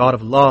 That's what the God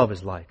of love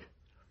is like.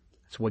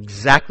 That's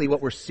exactly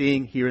what we're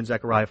seeing here in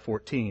Zechariah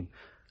 14.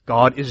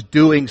 God is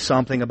doing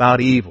something about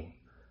evil.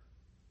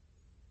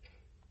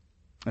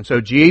 And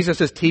so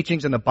Jesus'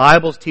 teachings and the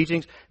Bible's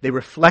teachings, they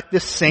reflect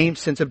this same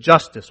sense of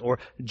justice or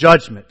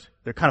judgment.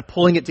 They're kind of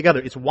pulling it together.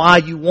 It's why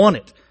you want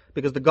it.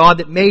 Because the God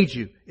that made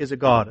you is a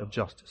God of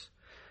justice.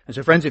 And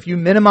so friends, if you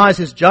minimize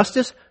His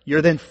justice,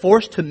 you're then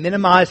forced to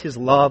minimize His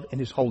love and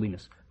His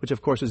holiness, which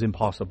of course is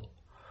impossible.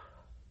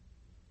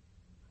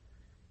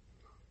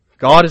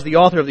 God is the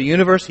author of the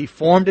universe. He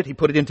formed it. He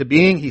put it into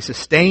being. He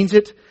sustains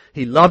it.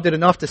 He loved it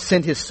enough to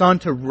send His Son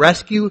to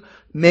rescue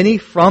many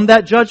from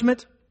that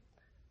judgment.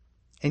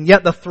 And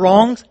yet the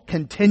throngs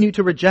continue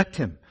to reject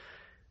Him.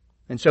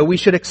 And so we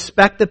should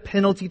expect the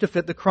penalty to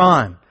fit the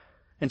crime.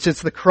 And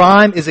since the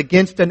crime is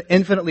against an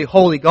infinitely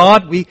holy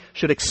God, we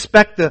should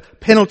expect the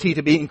penalty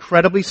to be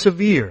incredibly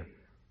severe.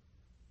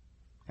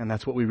 And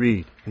that's what we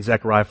read in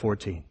Zechariah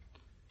 14.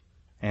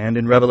 And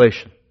in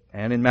Revelation.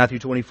 And in Matthew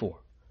 24.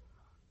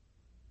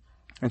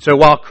 And so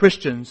while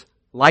Christians,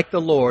 like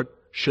the Lord,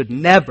 should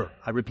never,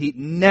 I repeat,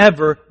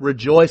 never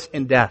rejoice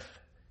in death,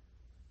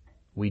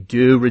 we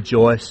do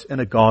rejoice in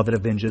a God that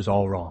avenges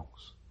all wrongs.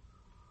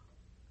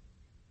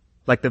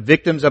 Like the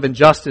victims of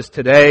injustice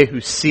today who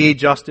see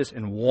justice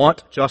and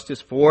want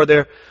justice for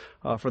those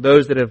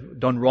that have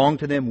done wrong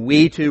to them,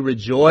 we too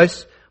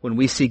rejoice when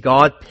we see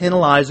God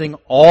penalizing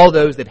all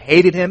those that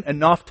hated Him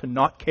enough to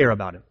not care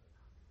about Him.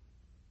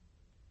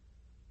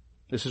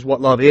 This is what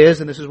love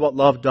is, and this is what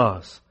love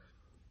does.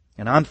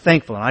 And I'm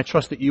thankful, and I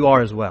trust that you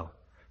are as well,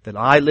 that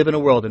I live in a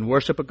world and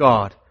worship a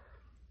God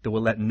that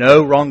will let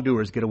no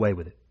wrongdoers get away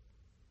with it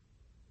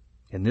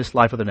in this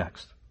life or the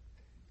next.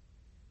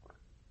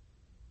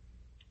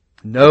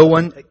 No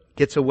one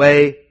gets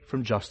away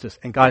from justice.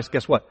 And guys,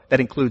 guess what?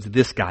 That includes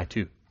this guy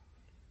too.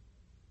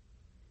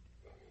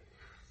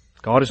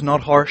 God is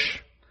not harsh.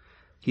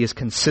 He is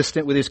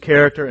consistent with His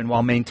character, and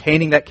while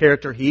maintaining that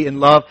character, He in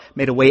love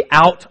made a way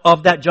out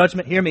of that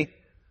judgment. Hear me.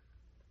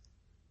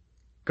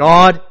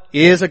 God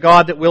is a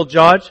God that will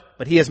judge,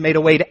 but He has made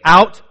a way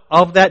out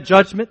of that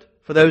judgment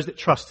for those that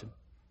trust Him.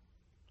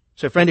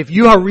 So friend, if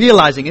you are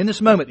realizing in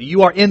this moment that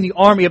you are in the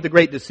army of the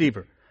great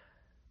deceiver,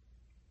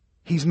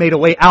 He's made a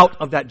way out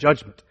of that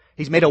judgment.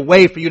 He's made a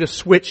way for you to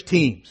switch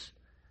teams.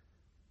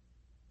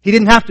 He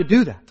didn't have to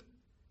do that.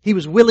 He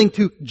was willing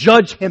to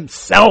judge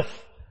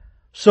Himself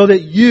so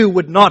that you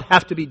would not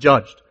have to be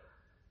judged.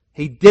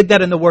 He did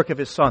that in the work of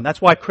His Son.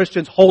 That's why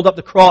Christians hold up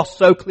the cross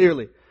so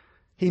clearly.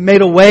 He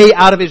made a way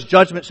out of His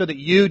judgment so that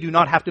you do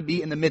not have to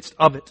be in the midst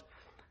of it.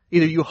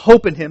 Either you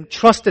hope in Him,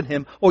 trust in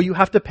Him, or you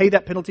have to pay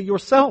that penalty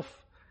yourself.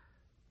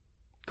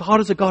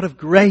 God is a God of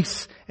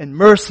grace and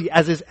mercy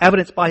as is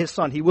evidenced by His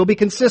Son. He will be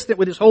consistent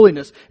with His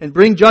holiness and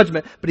bring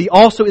judgment, but He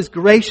also is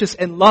gracious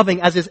and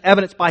loving as is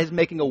evidenced by His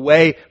making a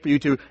way for you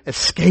to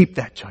escape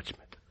that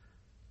judgment.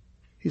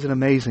 He's an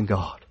amazing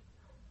God.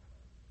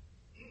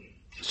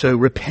 So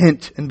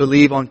repent and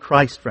believe on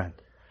Christ, friend.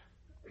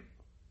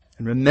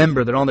 And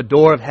remember that on the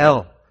door of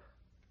hell,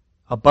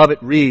 above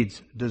it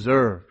reads,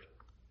 deserved.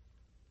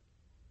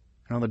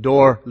 And on the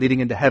door leading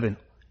into heaven,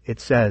 it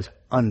says,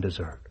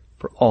 undeserved,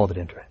 for all that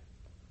enter in.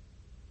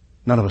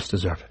 None of us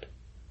deserve it.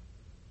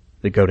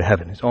 They go to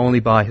heaven. It's only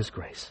by His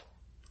grace.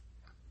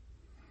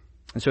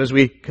 And so as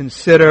we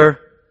consider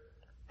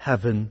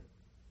heaven,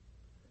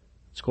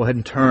 let's go ahead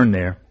and turn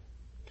there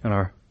in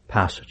our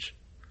passage.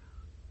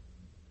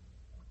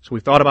 So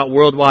we've thought about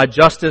worldwide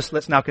justice.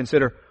 Let's now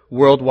consider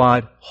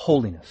worldwide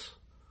holiness.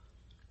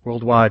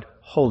 Worldwide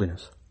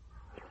holiness.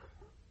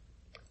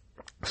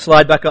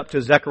 Slide back up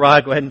to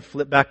Zechariah. Go ahead and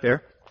flip back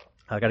there.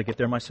 I got to get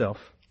there myself.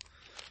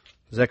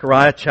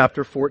 Zechariah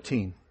chapter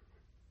 14.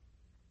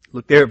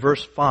 Look there at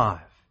verse 5.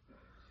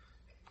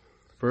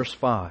 Verse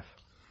 5.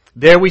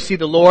 There we see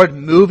the Lord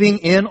moving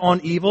in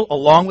on evil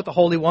along with the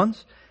holy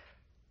ones.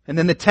 And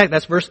then the text,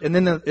 that's verse, and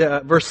then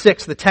verse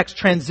 6, the text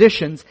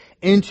transitions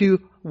into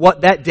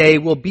what that day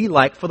will be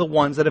like for the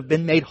ones that have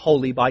been made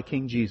holy by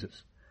King Jesus.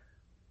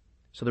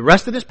 So the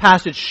rest of this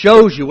passage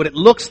shows you what it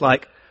looks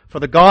like for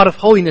the God of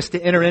holiness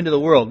to enter into the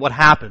world. What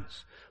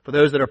happens? For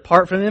those that are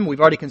apart from Him, we've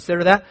already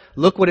considered that.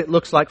 Look what it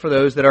looks like for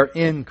those that are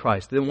in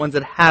Christ, the ones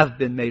that have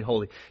been made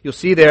holy. You'll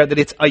see there that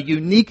it's a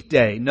unique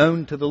day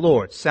known to the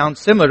Lord. Sounds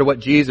similar to what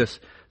Jesus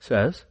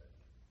says.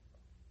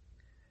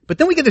 But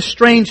then we get a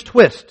strange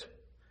twist.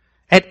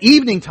 At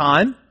evening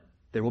time,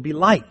 there will be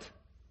light.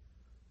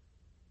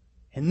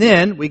 And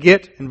then we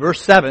get, in verse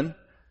 7,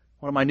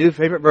 one of my new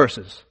favorite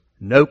verses,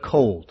 no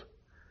cold,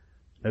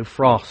 no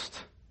frost.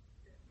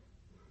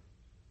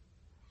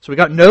 So we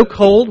got no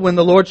cold when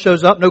the Lord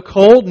shows up, no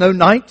cold, no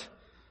night.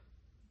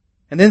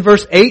 And then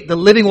verse 8, the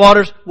living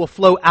waters will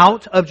flow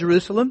out of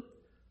Jerusalem.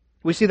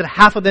 We see that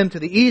half of them to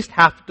the east,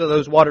 half of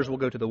those waters will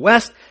go to the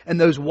west.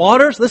 And those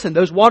waters, listen,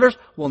 those waters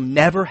will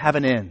never have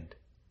an end.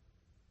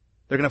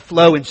 They're going to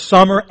flow in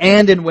summer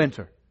and in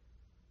winter.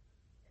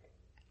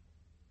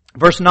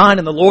 Verse 9,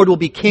 and the Lord will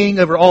be king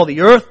over all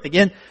the earth.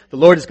 Again, the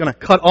Lord is going to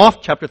cut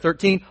off, chapter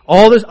 13,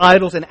 all those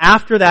idols. And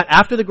after that,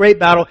 after the great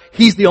battle,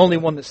 He's the only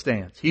one that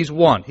stands. He's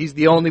one. He's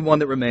the only one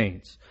that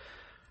remains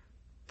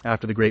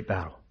after the great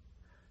battle.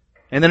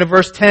 And then in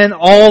verse 10,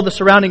 all the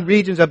surrounding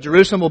regions of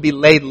Jerusalem will be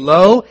laid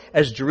low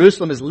as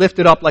Jerusalem is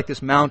lifted up like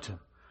this mountain.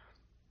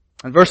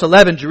 In verse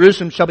 11,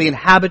 Jerusalem shall be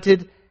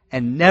inhabited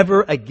and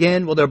never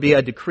again will there be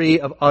a decree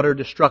of utter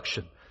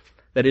destruction.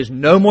 That is,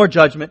 no more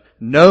judgment,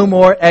 no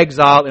more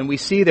exile. And we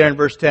see there in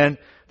verse 10,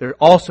 there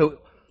also,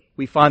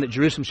 we find that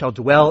Jerusalem shall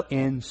dwell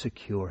in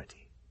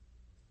security.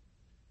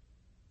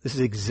 This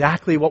is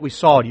exactly what we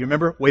saw. Do you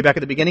remember way back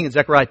at the beginning in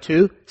Zechariah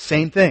 2?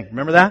 Same thing.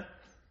 Remember that?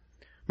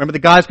 Remember the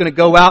guy's going to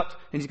go out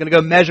and he's going to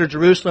go measure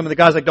Jerusalem and the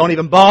guy's like, don't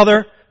even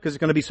bother because it's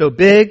going to be so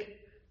big.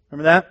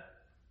 Remember that?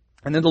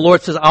 And then the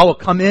Lord says, I will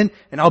come in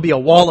and I'll be a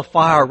wall of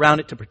fire around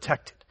it to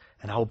protect it.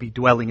 And I will be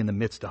dwelling in the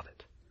midst of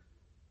it.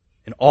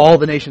 And all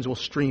the nations will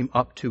stream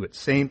up to it.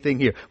 Same thing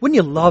here. Wouldn't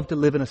you love to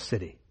live in a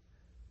city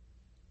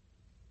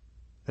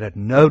that had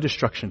no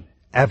destruction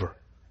ever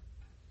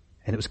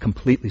and it was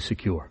completely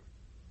secure?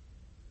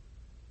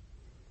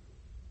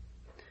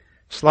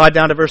 Slide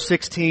down to verse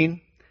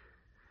 16.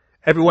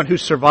 Everyone who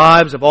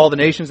survives of all the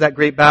nations, that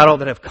great battle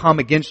that have come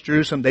against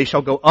Jerusalem, they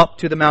shall go up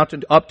to the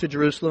mountain, up to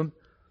Jerusalem.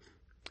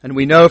 And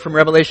we know from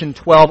Revelation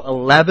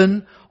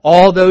 12:11,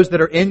 all those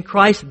that are in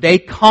Christ, they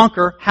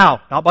conquer,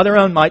 how? Not by their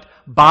own might,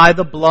 by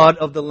the blood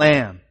of the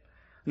Lamb.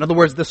 In other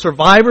words, the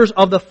survivors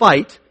of the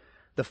fight,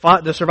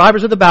 the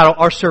survivors of the battle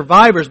are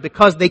survivors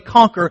because they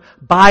conquer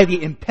by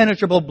the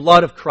impenetrable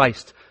blood of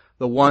Christ,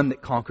 the one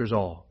that conquers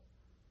all.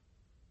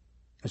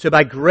 And so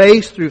by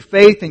grace, through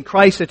faith in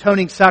Christ's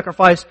atoning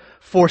sacrifice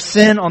for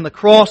sin on the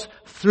cross,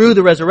 through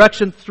the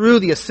resurrection, through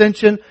the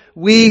ascension,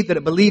 we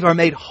that believe are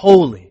made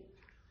holy.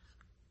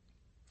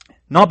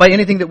 Not by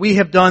anything that we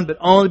have done, but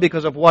only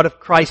because of what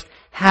Christ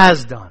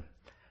has done.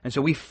 And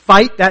so we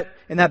fight that,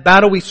 in that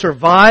battle we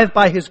survive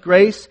by His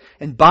grace,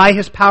 and by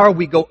His power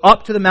we go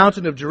up to the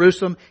mountain of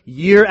Jerusalem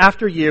year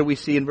after year, we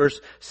see in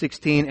verse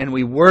 16, and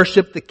we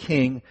worship the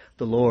King,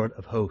 the Lord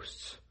of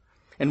hosts.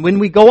 And when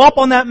we go up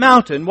on that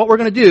mountain, what we're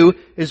going to do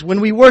is when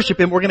we worship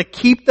Him, we're going to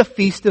keep the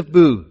Feast of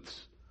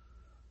Booths.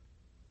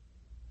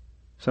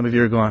 Some of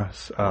you are going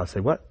to say,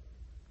 what?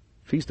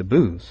 Feast of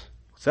Booths?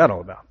 What's that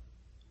all about?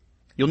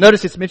 You'll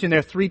notice it's mentioned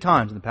there 3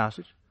 times in the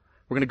passage.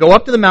 We're going to go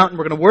up to the mountain.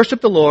 We're going to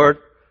worship the Lord.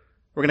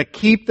 We're going to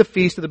keep the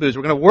Feast of the Booths.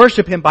 We're going to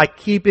worship Him by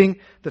keeping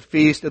the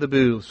Feast of the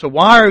Booths. So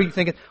why are you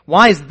thinking,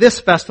 why is this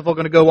festival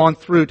going to go on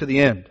through to the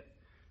end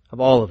of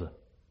all of them?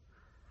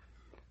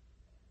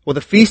 Well,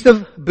 the Feast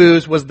of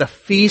Booths was the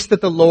feast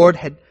that the Lord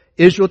had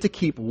Israel to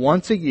keep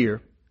once a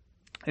year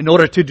in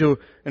order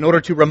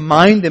to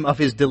remind them of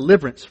His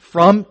deliverance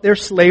from their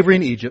slavery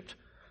in Egypt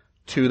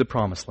to the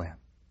Promised Land.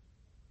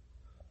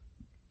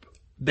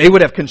 They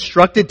would have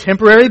constructed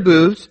temporary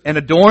booths and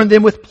adorned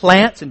them with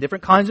plants and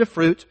different kinds of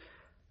fruit.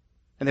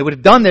 And they would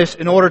have done this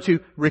in order to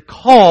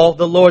recall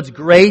the Lord's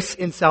grace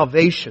in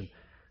salvation.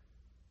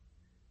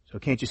 So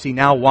can't you see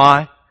now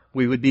why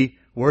we would be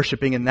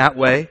worshiping in that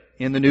way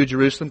in the New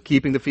Jerusalem,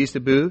 keeping the Feast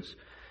of Booths.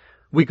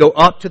 We go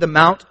up to the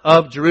Mount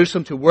of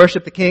Jerusalem to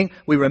worship the King.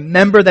 We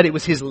remember that it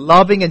was His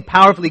loving and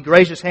powerfully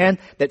gracious hand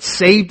that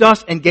saved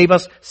us and gave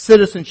us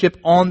citizenship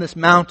on this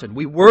mountain.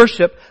 We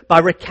worship by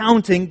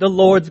recounting the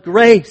Lord's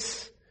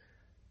grace.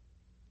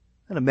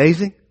 Isn't that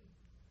amazing?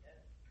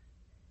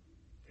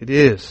 It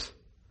is.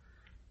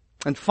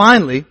 And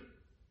finally,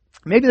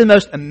 maybe the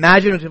most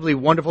imaginatively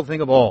wonderful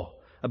thing of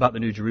all about the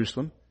New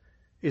Jerusalem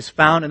is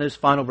found in those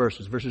final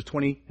verses, verses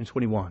 20 and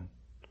 21.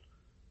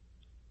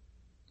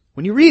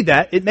 When you read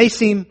that, it may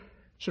seem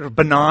sort of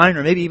benign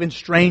or maybe even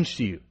strange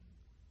to you.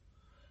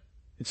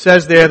 It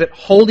says there that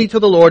holy to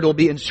the Lord will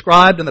be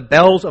inscribed on the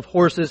bells of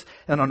horses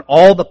and on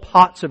all the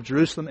pots of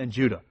Jerusalem and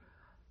Judah.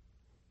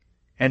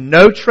 And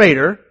no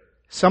traitor,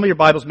 some of your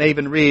Bibles may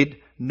even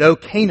read, no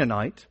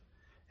Canaanite,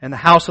 and the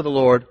house of the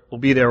Lord will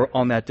be there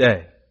on that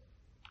day.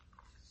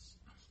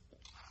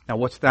 Now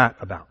what's that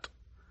about?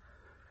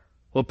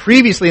 Well,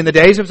 previously in the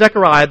days of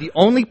Zechariah, the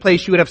only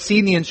place you would have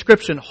seen the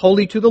inscription,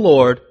 holy to the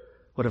Lord,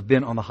 would have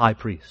been on the high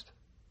priest.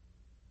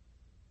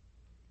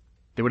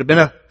 There would have been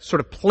a sort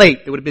of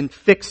plate that would have been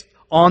fixed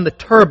on the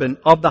turban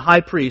of the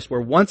high priest,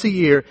 where once a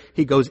year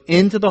he goes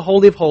into the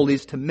Holy of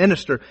Holies to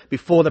minister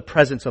before the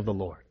presence of the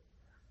Lord.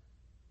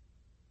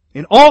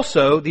 And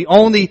also, the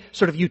only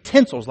sort of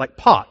utensils, like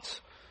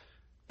pots,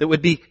 that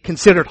would be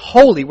considered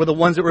holy were the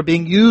ones that were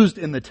being used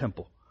in the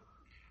temple.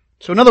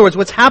 So in other words,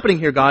 what's happening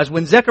here, guys,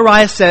 when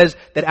Zechariah says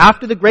that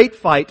after the great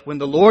fight, when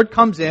the Lord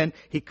comes in,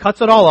 He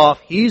cuts it all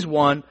off, He's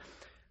won.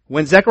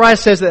 When Zechariah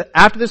says that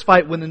after this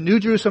fight, when the New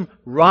Jerusalem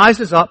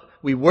rises up,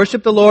 we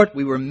worship the Lord,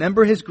 we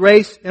remember His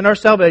grace in our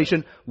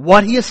salvation,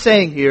 what he is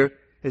saying here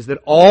is that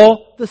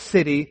all the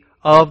city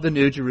of the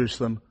New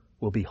Jerusalem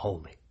will be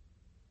holy.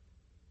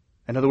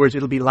 In other words,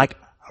 it'll be like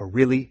a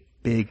really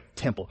big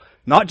temple.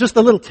 Not just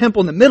the little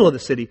temple in the middle of the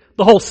city,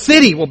 the whole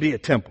city will be a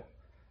temple.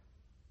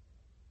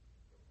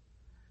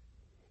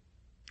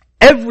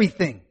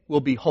 Everything will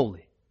be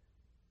holy.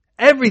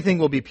 Everything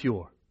will be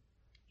pure.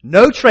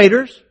 No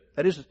traitors,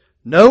 that is,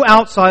 no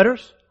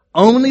outsiders,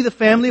 only the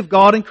family of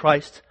God in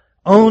Christ,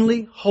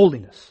 only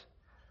holiness.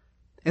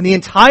 And the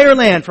entire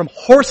land, from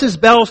horses'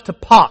 bells to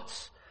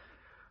pots,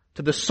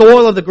 to the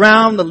soil of the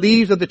ground, the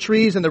leaves of the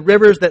trees, and the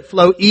rivers that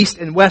flow east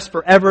and west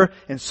forever,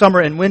 in summer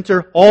and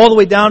winter, all the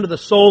way down to the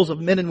souls of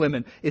men and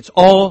women. It's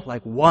all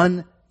like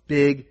one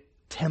big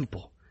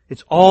temple.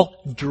 It's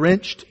all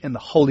drenched in the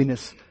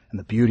holiness and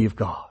the beauty of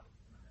God.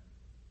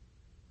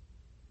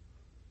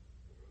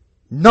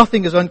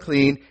 Nothing is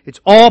unclean. It's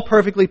all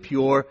perfectly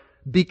pure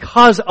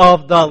because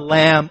of the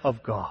Lamb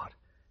of God.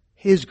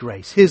 His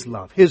grace, His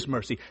love, His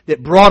mercy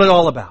that brought it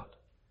all about.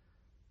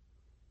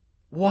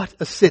 What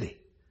a city.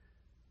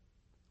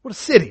 What a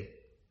city.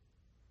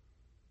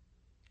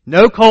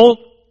 No cold,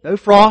 no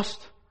frost,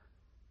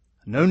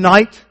 no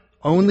night,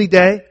 only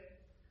day.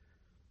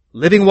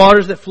 Living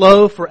waters that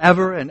flow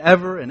forever and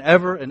ever and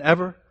ever and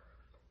ever.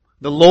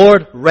 The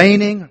Lord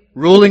reigning,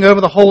 ruling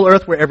over the whole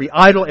earth, where every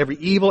idol, every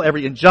evil,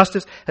 every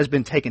injustice has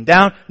been taken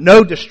down.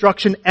 No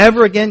destruction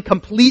ever again.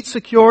 Complete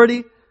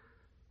security.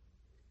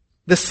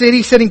 The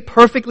city sitting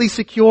perfectly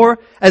secure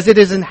as it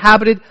is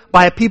inhabited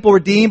by a people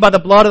redeemed by the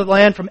blood of the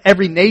Lamb from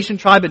every nation,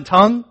 tribe, and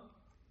tongue.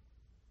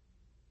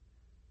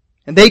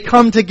 And they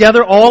come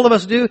together, all of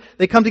us do,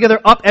 they come together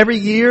up every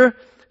year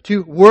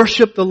to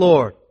worship the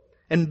Lord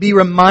and be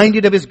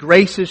reminded of His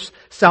gracious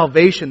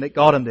salvation that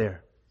got them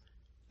there.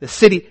 The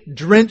city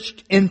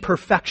drenched in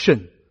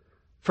perfection,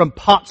 from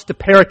pots to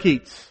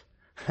parakeets,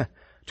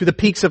 to the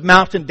peaks of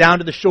mountain down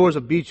to the shores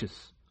of beaches.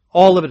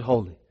 All of it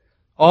holy,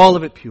 all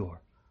of it pure,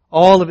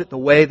 all of it the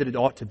way that it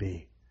ought to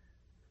be.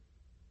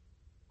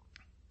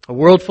 A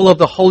world full of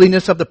the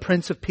holiness of the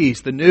Prince of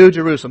Peace, the New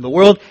Jerusalem. The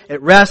world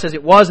at rest as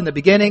it was in the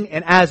beginning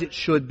and as it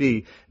should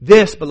be.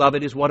 This,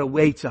 beloved, is what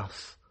awaits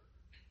us.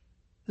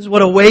 This is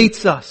what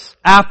awaits us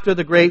after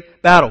the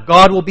great battle.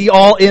 God will be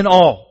all in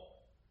all.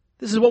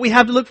 This is what we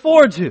have to look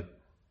forward to.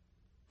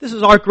 This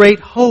is our great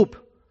hope.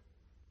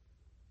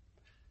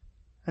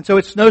 And so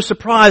it's no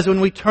surprise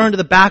when we turn to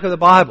the back of the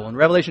Bible in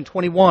Revelation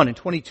 21 and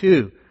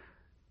 22.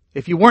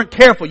 If you weren't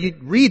careful,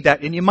 you'd read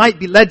that and you might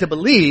be led to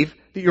believe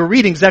that you're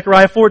reading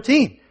Zechariah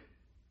 14.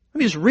 Let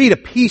me just read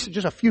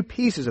just a few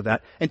pieces of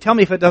that, and tell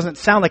me if it doesn't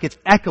sound like it's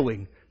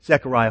echoing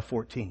Zechariah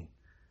 14.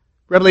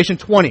 Revelation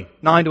 20,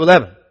 9 to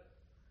 11.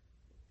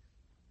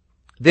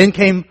 Then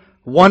came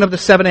one of the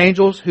seven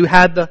angels who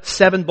had the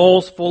seven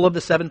bowls full of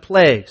the seven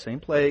plagues, same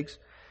plagues,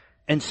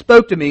 and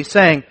spoke to me,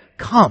 saying,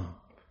 "Come,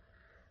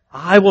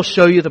 I will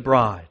show you the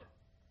bride,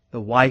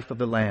 the wife of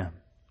the Lamb."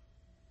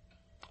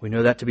 We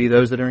know that to be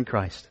those that are in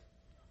Christ.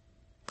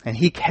 And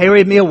He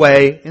carried me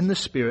away in the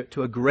Spirit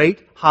to a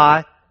great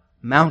high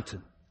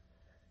mountain,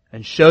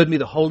 and showed me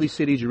the holy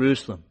city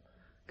Jerusalem,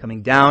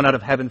 coming down out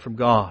of heaven from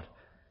God,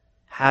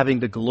 having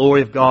the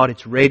glory of God,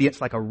 its radiance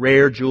like a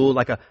rare jewel,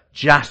 like a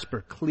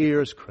jasper,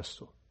 clear as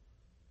crystal.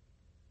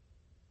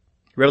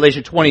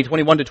 Revelation 20,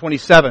 21 to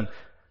 27,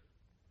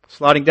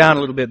 sliding down a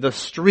little bit. The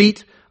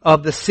street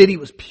of the city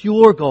was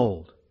pure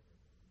gold,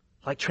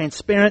 like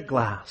transparent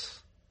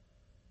glass.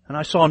 And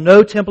I saw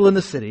no temple in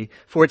the city,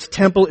 for its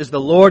temple is the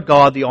Lord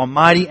God, the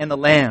Almighty, and the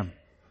Lamb.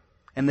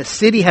 And the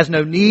city has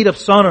no need of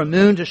sun or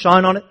moon to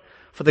shine on it,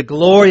 for the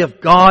glory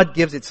of God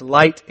gives its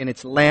light, and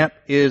its lamp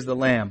is the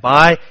Lamb.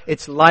 By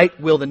its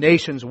light will the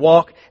nations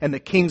walk, and the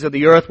kings of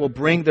the earth will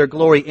bring their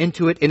glory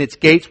into it, and its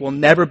gates will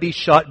never be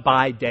shut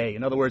by day.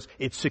 In other words,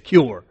 it's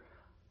secure.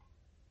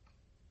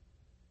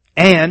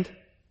 And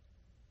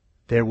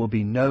there will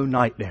be no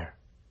night there.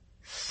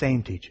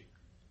 Same teaching.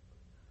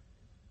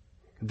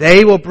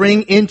 They will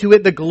bring into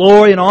it the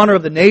glory and honor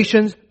of the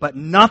nations, but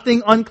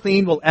nothing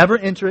unclean will ever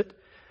enter it,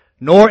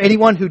 nor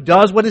anyone who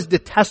does what is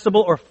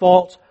detestable or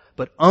false,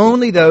 but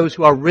only those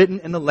who are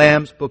written in the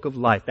Lamb's book of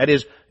life. That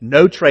is,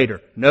 no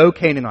traitor, no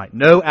Canaanite,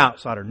 no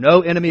outsider,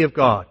 no enemy of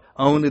God,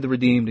 only the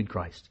redeemed in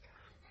Christ.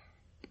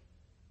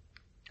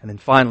 And then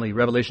finally,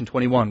 Revelation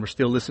 21, we're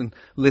still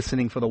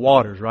listening for the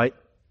waters, right?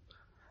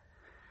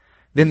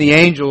 Then the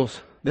angel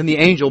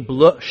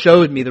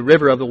showed me the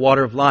river of the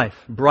water of life,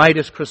 bright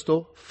as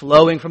crystal,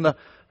 flowing from the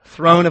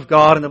throne of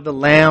God and of the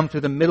Lamb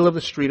through the middle of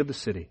the street of the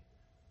city.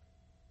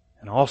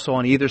 And also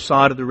on either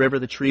side of the river,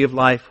 the tree of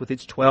life with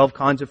its 12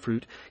 kinds of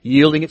fruit,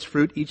 yielding its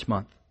fruit each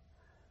month.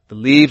 The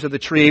leaves of the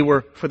tree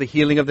were for the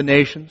healing of the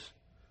nations.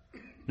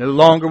 No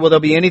longer will there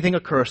be anything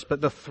accursed,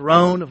 but the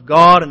throne of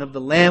God and of the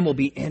Lamb will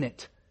be in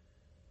it.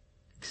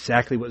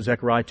 Exactly what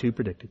Zechariah 2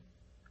 predicted.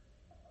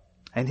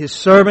 And His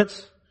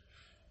servants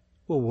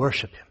will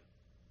worship Him.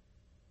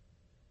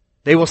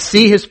 They will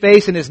see His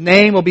face, and His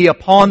name will be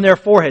upon their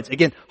foreheads.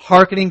 Again,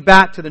 hearkening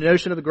back to the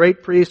notion of the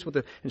great priest with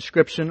the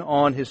inscription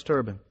on his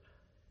turban.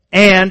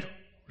 And,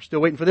 we're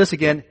still waiting for this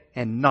again,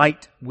 and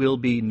night will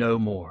be no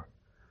more.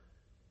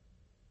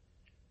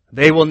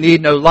 They will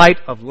need no light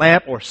of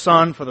lamp or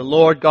sun, for the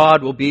Lord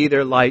God will be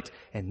their light,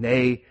 and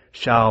they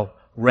shall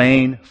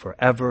reign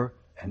forever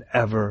and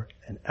ever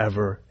and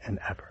ever and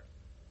ever.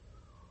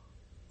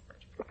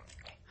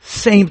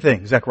 Same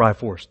thing, Zechariah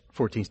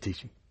 14's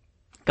teaching.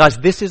 Guys,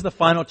 this is the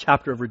final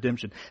chapter of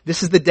redemption.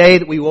 This is the day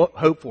that we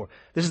hope for.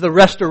 This is the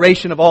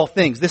restoration of all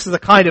things. This is the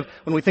kind of,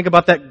 when we think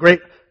about that great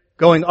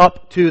going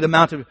up to the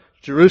Mount of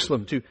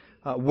Jerusalem to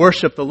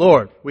worship the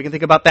Lord, we can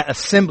think about that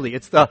assembly.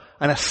 It's an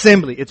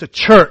assembly. It's a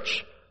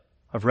church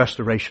of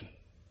restoration.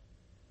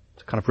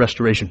 It's a kind of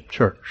restoration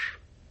church.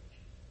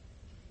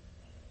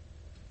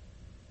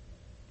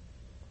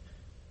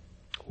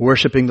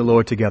 Worshiping the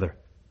Lord together.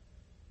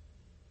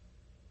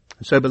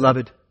 And so,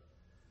 beloved,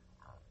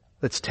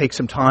 let's take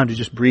some time to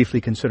just briefly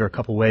consider a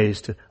couple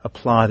ways to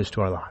apply this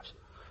to our lives.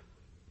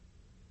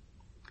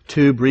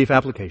 2 brief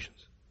applications.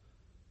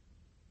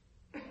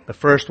 The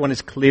first one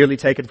is clearly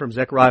taken from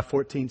Zechariah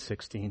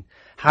 14:16.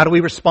 How do we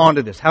respond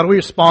to this? How do we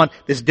respond?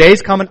 This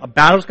day's coming, a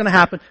battle's going to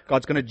happen,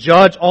 God's going to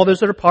judge all those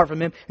that are apart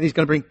from Him, and He's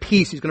going to bring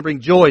peace, He's going to bring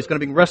joy, He's going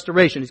to bring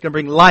restoration, He's going to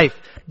bring life,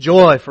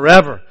 joy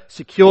forever,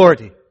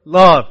 security,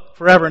 love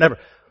forever and ever.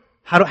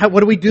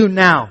 What do we do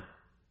now?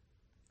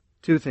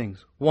 2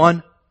 things.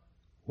 1,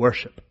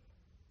 worship.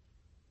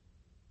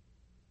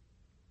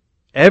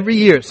 Every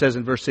year, it says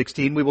in verse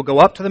 16, we will go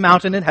up to the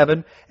mountain in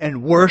heaven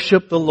and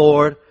worship the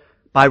Lord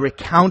by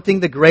recounting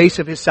the grace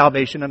of His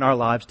salvation in our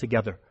lives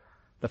together.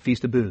 The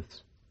Feast of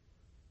Booths.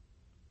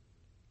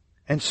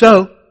 And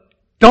so,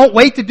 don't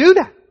wait to do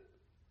that.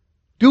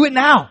 Do it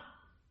now.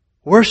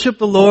 Worship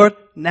the Lord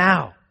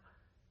now.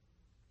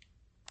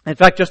 In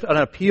fact, just an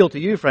appeal to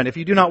you, friend, if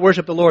you do not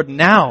worship the Lord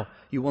now,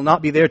 you will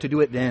not be there to do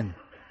it then.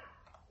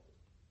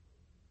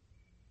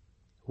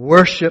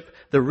 Worship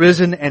the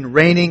risen and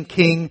reigning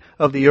King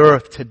of the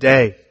earth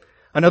today.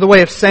 Another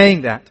way of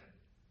saying that,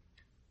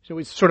 so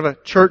it's sort of a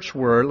church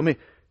word. Let me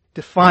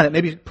define it.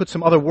 Maybe put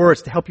some other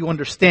words to help you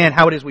understand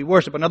how it is we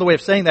worship. Another way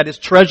of saying that is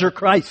treasure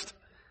Christ.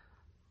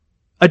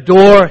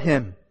 Adore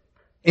Him.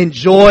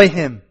 Enjoy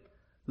Him.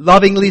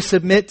 Lovingly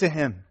submit to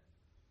Him.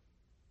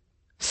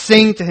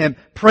 Sing to Him.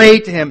 Pray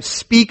to Him.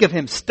 Speak of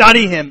Him.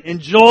 Study Him.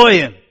 Enjoy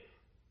Him.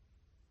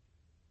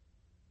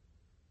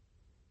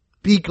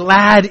 Be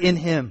glad in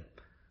Him.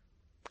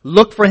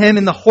 Look for Him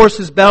in the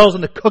horses' bells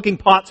and the cooking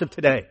pots of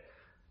today.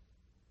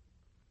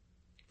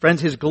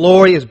 Friends, His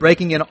glory is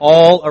breaking in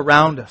all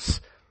around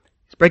us.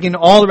 It's breaking in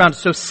all around us.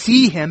 So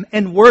see Him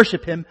and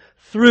worship Him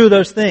through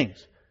those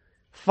things.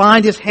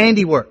 Find His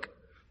handiwork.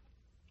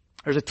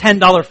 There's a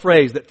 $10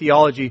 phrase that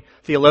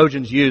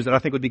theologians use that I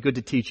think would be good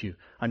to teach you.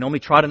 I normally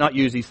try to not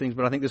use these things,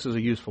 but I think this is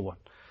a useful one.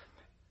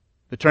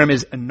 The term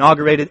is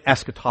inaugurated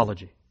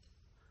eschatology.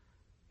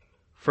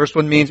 First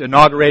one means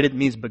inaugurated,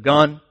 means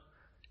begun.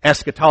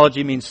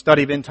 Eschatology means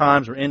study of end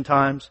times or end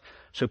times.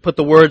 So put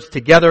the words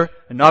together.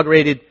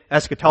 Inaugurated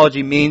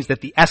eschatology means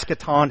that the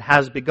eschaton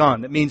has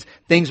begun. That means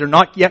things are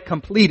not yet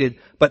completed,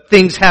 but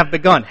things have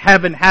begun.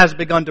 Heaven has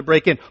begun to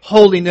break in.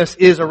 Holiness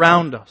is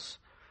around us.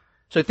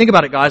 So think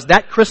about it, guys.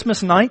 That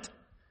Christmas night,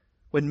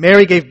 when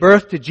Mary gave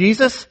birth to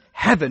Jesus,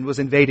 heaven was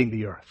invading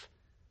the earth.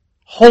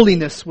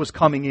 Holiness was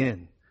coming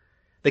in.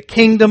 The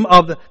king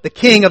of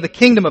the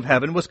kingdom of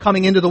heaven was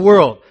coming into the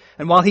world.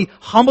 And while He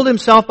humbled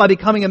Himself by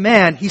becoming a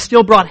man, He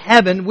still brought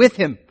heaven with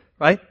Him,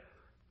 right?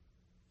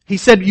 He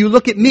said, you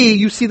look at me,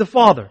 you see the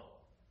Father.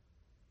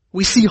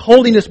 We see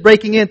holiness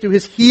breaking in through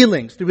His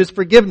healings, through His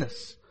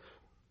forgiveness.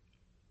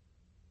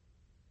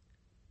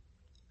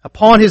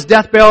 Upon His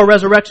death, burial,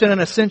 resurrection, and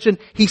ascension,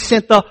 He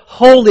sent the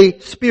Holy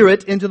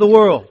Spirit into the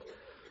world.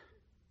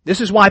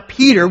 This is why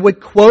Peter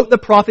would quote the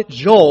prophet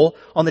Joel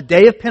on the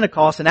day of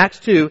Pentecost in Acts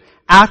 2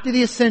 after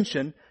the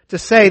ascension to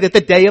say that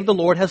the day of the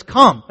Lord has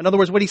come. In other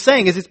words, what he's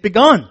saying is it's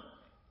begun.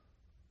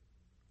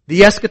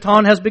 The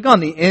eschaton has begun.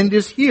 The end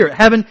is here.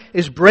 Heaven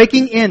is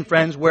breaking in,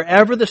 friends,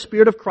 wherever the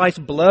Spirit of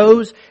Christ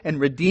blows and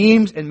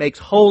redeems and makes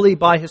holy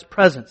by His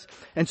presence.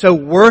 And so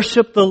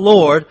worship the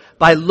Lord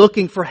by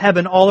looking for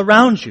heaven all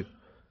around you.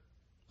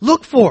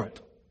 Look for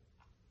it.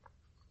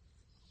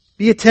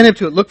 Be attentive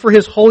to it. Look for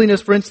His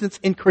holiness, for instance,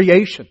 in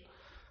creation.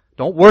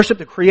 Don't worship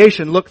the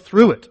creation. Look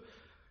through it.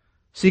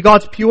 See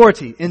God's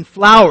purity in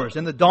flowers,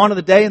 in the dawn of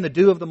the day and the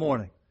dew of the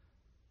morning.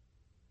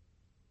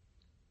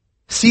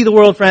 See the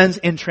world, friends,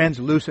 in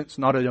translucence,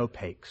 not in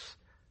opaques.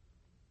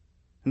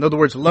 In other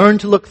words, learn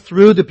to look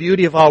through the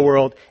beauty of our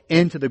world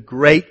into the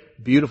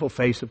great, beautiful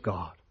face of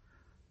God.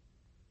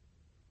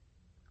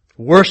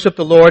 Worship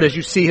the Lord as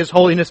you see His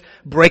holiness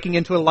breaking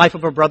into a life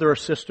of a brother or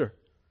sister.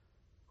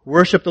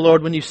 Worship the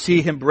Lord when you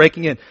see Him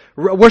breaking in.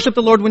 Worship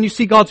the Lord when you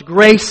see God's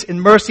grace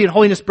and mercy and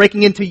holiness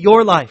breaking into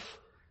your life.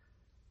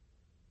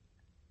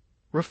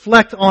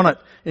 Reflect on it.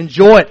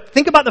 Enjoy it.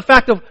 Think about the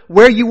fact of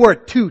where you were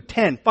 2,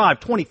 10, 5,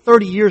 20,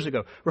 30 years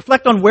ago.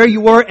 Reflect on where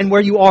you were and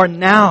where you are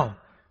now.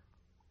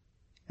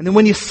 And then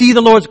when you see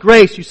the Lord's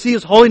grace, you see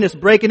His holiness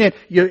breaking in,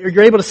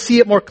 you're able to see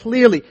it more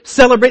clearly.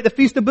 Celebrate the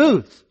Feast of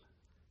Booths.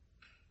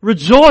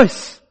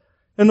 Rejoice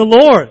in the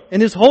Lord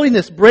and His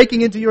holiness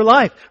breaking into your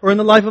life or in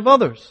the life of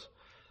others.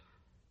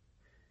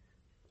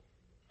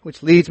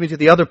 Which leads me to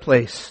the other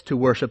place to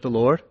worship the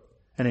Lord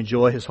and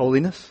enjoy His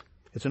holiness.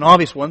 It's an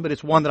obvious one, but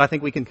it's one that I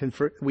think we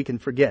can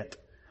forget.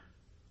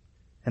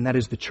 And that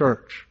is the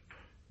church.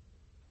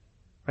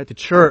 Right? The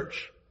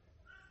church.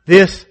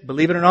 This,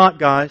 believe it or not,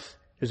 guys,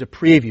 is a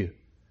preview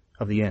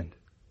of the end.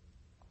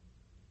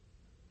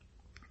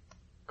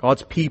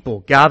 God's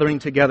people gathering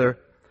together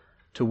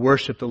to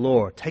worship the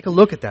Lord. Take a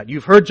look at that.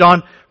 You've heard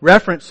John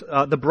reference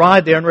the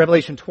bride there in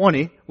Revelation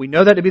 20. We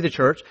know that to be the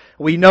church.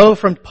 We know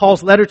from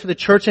Paul's letter to the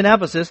church in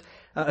Ephesus,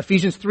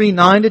 Ephesians 3,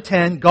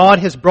 9-10, God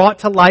has brought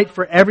to light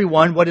for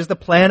everyone what is the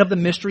plan of the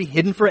mystery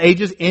hidden for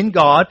ages in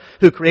God,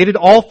 who created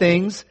all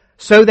things,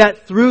 so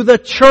that through the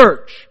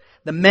church,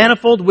 the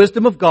manifold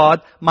wisdom of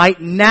God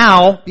might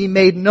now be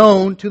made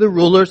known to the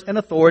rulers and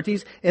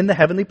authorities in the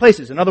heavenly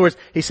places. In other words,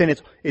 he's saying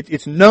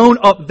it's known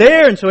up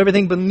there, and so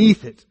everything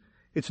beneath it.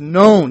 It's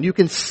known. You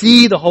can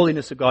see the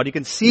holiness of God. You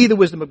can see the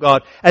wisdom of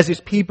God as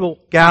His people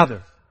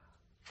gather.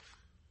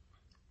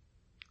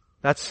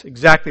 That's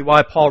exactly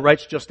why Paul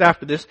writes just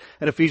after this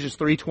in Ephesians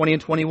 3, 20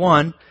 and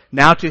 21,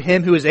 now to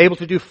Him who is able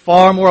to do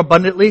far more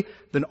abundantly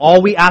than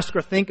all we ask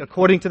or think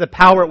according to the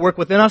power at work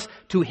within us,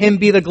 to Him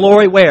be the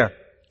glory where?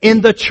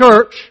 In the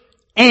church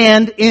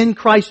and in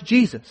Christ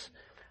Jesus,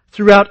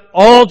 throughout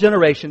all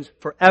generations,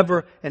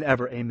 forever and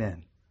ever.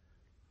 Amen.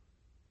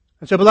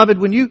 And so, beloved,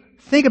 when you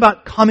think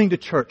about coming to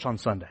church on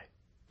Sunday,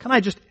 can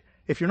I just,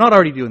 if you're not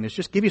already doing this,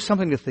 just give you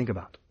something to think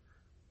about.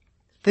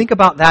 Think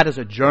about that as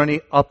a journey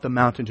up the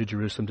mountain to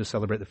Jerusalem to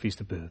celebrate the Feast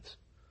of Booths.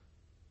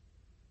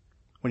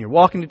 When you're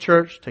walking to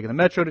church, taking the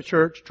metro to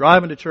church,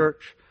 driving to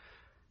church,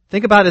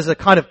 think about it as a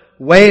kind of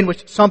way in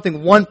which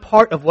one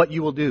part of what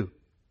you will do.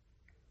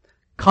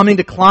 Coming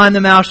to climb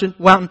the mountain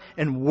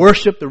and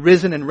worship the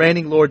risen and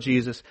reigning Lord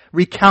Jesus,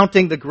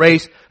 recounting the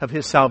grace of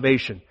His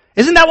salvation.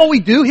 Isn't that what we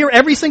do here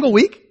every single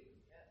week?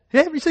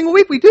 Yeah, every single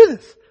week we do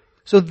this.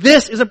 So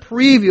this is a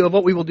preview of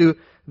what we will do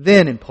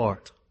then in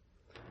part.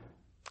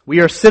 We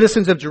are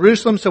citizens of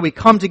Jerusalem, so we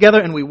come together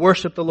and we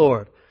worship the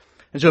Lord.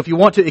 And so if you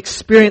want to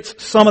experience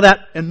some of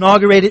that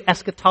inaugurated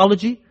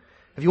eschatology,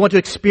 if you want to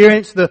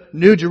experience the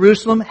new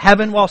Jerusalem,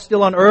 heaven while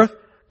still on earth,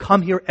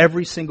 come here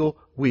every single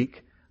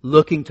week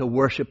looking to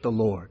worship the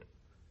Lord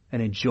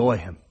and enjoy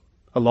Him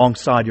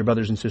alongside your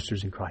brothers and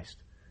sisters in Christ.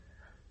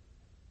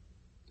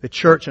 The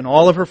church in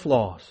all of her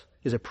flaws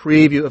is a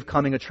preview of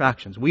coming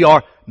attractions. We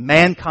are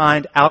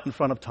mankind out in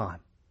front of time.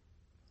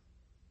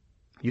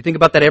 You think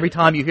about that every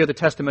time you hear the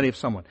testimony of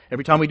someone.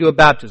 Every time we do a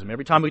baptism.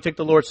 Every time we take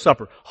the Lord's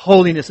Supper.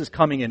 Holiness is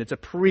coming in. It's a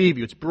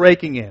preview. It's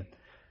breaking in.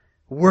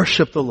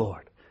 Worship the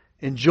Lord.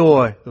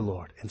 Enjoy the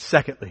Lord. And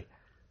secondly,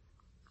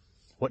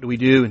 what do we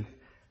do in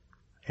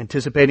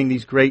anticipating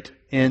these great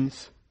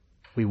ends?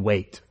 We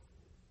wait.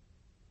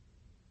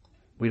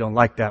 We don't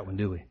like that one,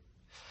 do we?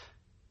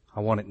 I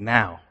want it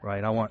now,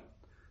 right?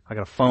 I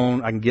got a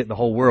phone. I can get the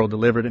whole world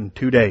delivered in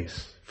 2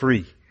 days.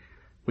 Free.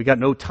 We got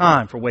no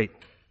time for waiting.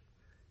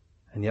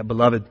 And yet,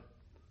 beloved,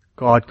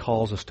 God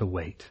calls us to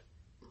wait.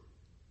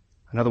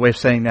 Another way of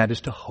saying that is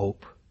to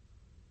hope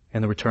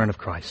in the return of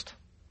Christ.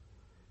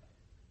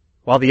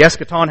 While the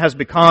eschaton has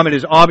become, it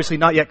is obviously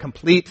not yet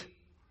complete.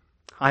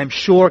 I am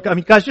sure,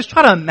 guys, just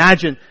try to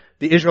imagine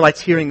the Israelites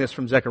hearing this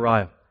from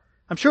Zechariah.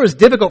 I'm sure it was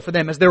difficult for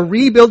them as they're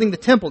rebuilding the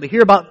temple to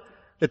hear about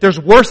that there's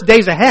worse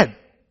days ahead.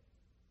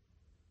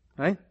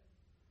 Right?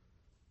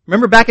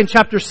 Remember back in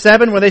chapter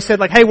 7 where they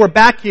said hey, we're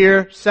back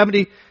here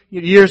 70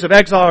 years of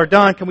exile are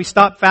done. Can we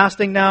stop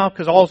fasting now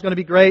because all's going to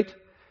be great?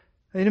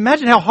 And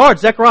imagine how hard.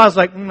 Zechariah's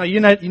like, you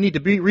need to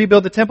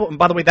rebuild the temple. And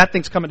by the way, that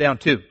thing's coming down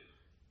too.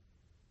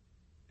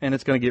 And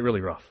it's going to get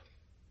really rough.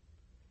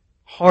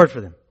 Hard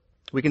for them.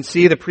 We can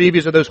see the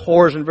previews of those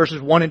horrors in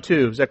verses 1 and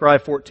 2 of Zechariah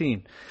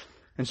 14.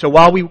 And so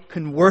while we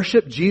can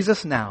worship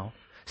Jesus now,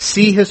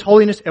 see His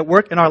holiness at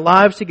work in our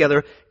lives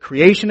together,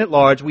 creation at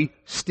large, we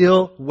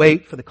still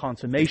wait for the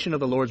consummation of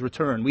the Lord's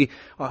return. We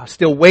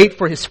still wait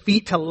for His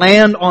feet to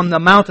land on the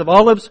Mount of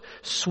Olives,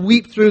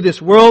 sweep through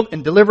this world,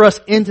 and deliver us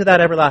into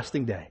that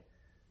everlasting day.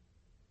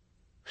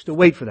 Still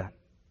wait for that.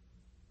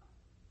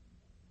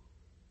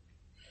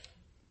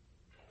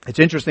 It's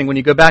interesting when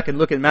you go back and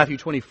look at Matthew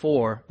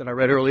 24 that I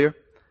read earlier.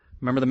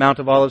 Remember the Mount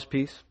of Olives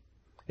piece?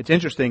 It's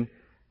interesting.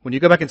 When you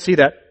go back and see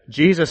that,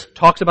 Jesus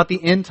talks about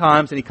the end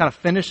times and He kind of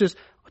finishes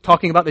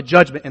talking about the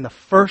judgment, and the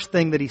first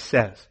thing that He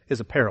says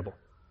is a parable.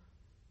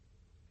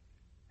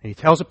 And He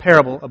tells a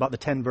parable about the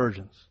 10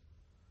 virgins.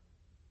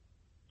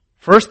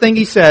 First thing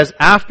He says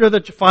after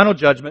the final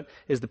judgment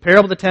is the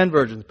parable of the 10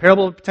 virgins. The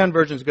parable of the 10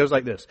 virgins goes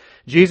like this.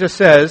 Jesus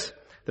says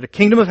that a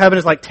kingdom of heaven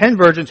is like 10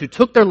 virgins who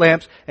took their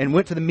lamps and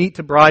went to the meet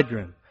to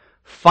bridegroom.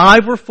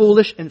 5 were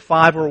foolish and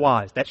 5 were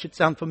wise. That should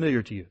sound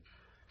familiar to you.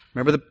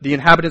 Remember the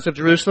inhabitants of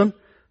Jerusalem?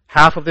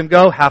 Half of them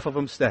go, half of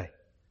them stay.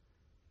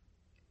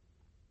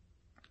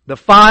 The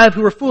 5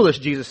 who were foolish,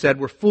 Jesus said,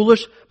 were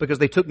foolish because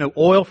they took no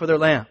oil for their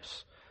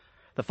lamps.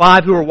 The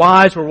 5 who were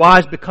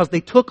wise because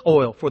they took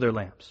oil for their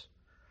lamps.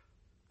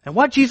 And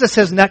what Jesus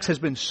says next has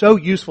been so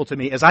useful to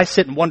me as I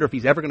sit and wonder if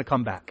He's ever going to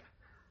come back.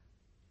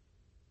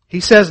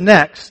 He says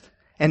next,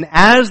 and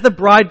as the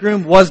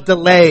bridegroom was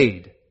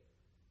delayed,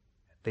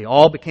 they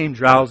all became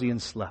drowsy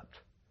and slept.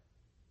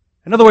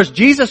 In other words,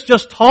 Jesus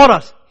just taught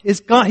us,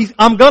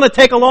 I'm going to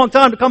take a long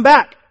time to come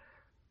back.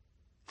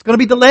 It's going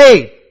to be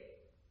delayed.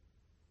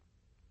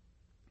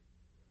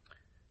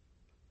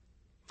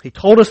 He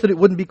told us that it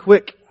wouldn't be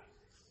quick.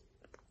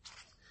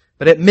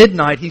 But at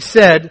midnight, He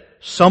said,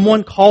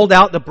 someone called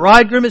out, the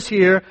bridegroom is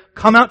here,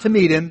 come out to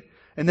meet Him.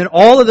 And then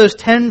all of those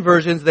 10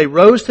 virgins, they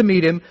rose to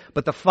meet Him,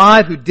 but the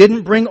 5 who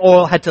didn't bring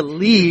oil had to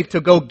leave to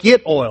go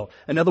get oil.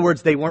 In other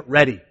words, they weren't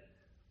ready.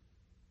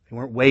 They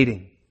weren't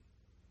waiting.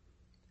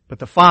 But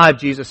the 5,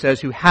 Jesus says,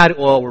 who had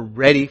oil were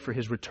ready for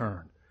His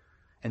return.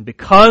 And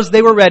because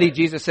they were ready,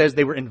 Jesus says,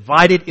 they were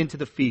invited into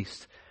the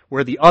feast,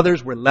 where the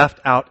others were left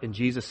out, and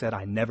Jesus said,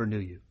 I never knew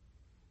you.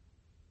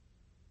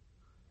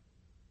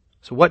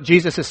 So what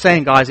Jesus is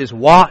saying, guys, is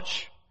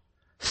watch.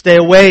 Stay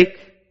awake.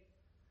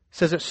 He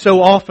says it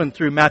so often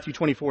through Matthew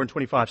 24 and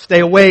 25.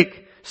 Stay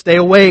awake. Stay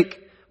awake.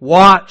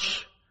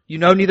 Watch. You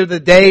know neither the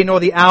day nor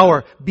the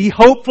hour. Be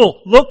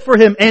hopeful. Look for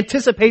Him.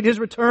 Anticipate His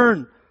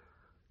return.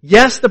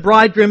 Yes, the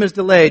bridegroom is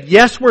delayed.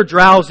 Yes, we're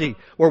drowsy.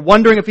 We're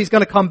wondering if He's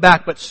going to come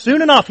back, but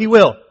soon enough He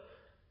will.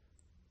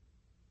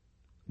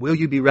 Will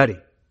you be ready?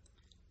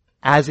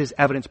 As is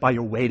evidenced by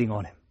your waiting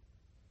on Him.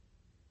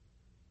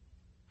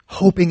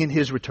 Hoping in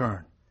His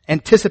return.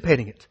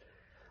 Anticipating it.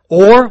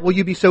 Or will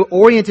you be so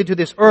oriented to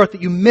this earth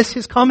that you miss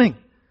His coming?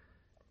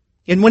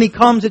 And when He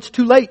comes, it's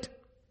too late.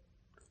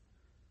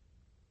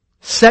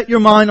 Set your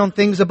mind on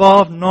things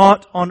above,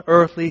 not on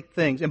earthly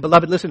things. And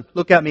beloved, listen,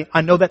 look at me.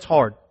 I know that's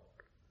hard.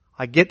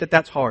 I get that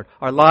that's hard.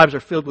 Our lives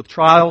are filled with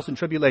trials and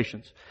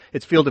tribulations.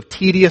 It's filled with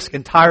tedious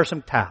and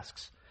tiresome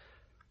tasks.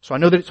 So I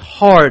know that it's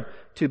hard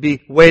to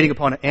be waiting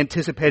upon it,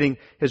 anticipating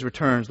His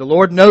returns. The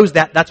Lord knows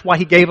that. That's why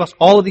He gave us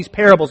all of these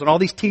parables and all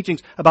these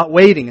teachings about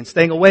waiting and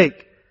staying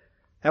awake.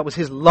 That was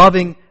His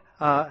loving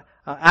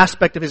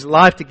aspect of His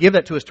life to give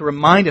that to us, to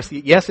remind us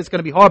that yes, it's going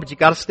to be hard, but you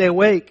got to stay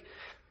awake.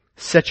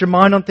 Set your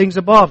mind on things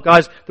above.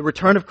 Guys, the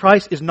return of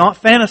Christ is not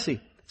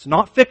fantasy. It's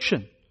not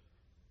fiction.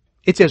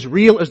 It's as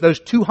real as those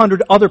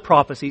 200 other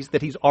prophecies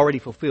that He's already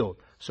fulfilled.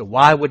 So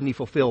why wouldn't He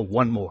fulfill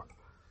one more?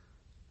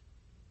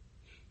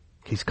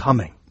 He's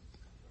coming.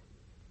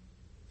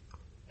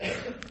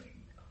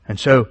 And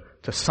so,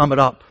 to sum it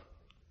up,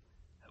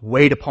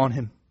 wait upon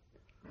Him.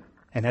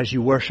 And as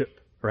you worship,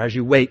 or as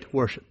you wait,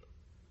 worship.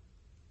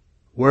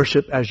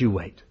 Worship as you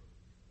wait.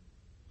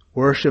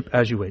 Worship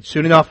as you wait.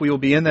 Soon enough we will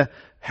be in the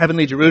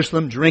heavenly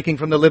Jerusalem, drinking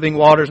from the living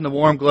waters in the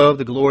warm glow of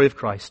the glory of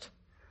Christ.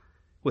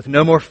 With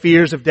no more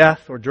fears of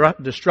death or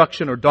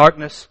destruction or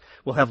darkness.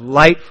 We'll have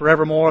light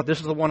forevermore. This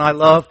is the one I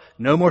love.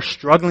 No more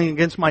struggling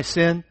against my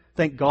sin.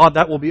 Thank God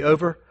that will be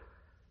over.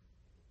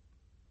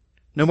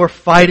 No more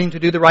fighting to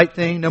do the right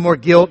thing. No more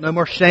guilt. No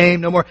more shame.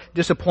 No more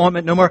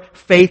disappointment. No more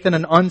faith in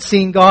an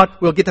unseen God.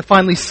 We'll get to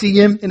finally see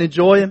Him and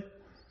enjoy Him.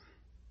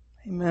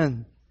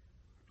 Amen.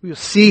 We will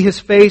see His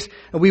face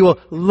and we will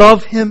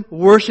love Him,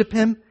 worship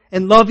Him,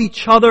 and love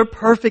each other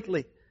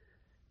perfectly.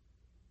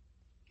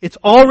 It's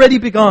already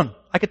begun.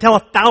 I could tell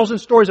 1,000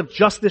 stories of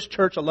just this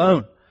church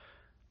alone.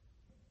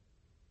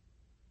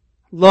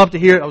 I love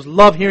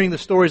hearing the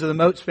stories of the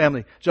Moats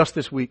family just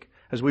this week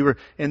as we were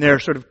in there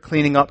sort of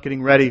cleaning up,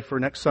 getting ready for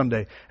next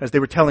Sunday, as they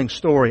were telling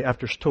story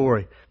after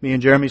story. Me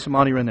and Jeremy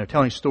Samani were in there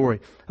telling story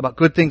about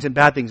good things and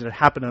bad things that had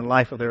happened in the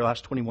life of their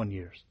last 21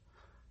 years.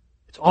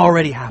 It's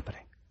already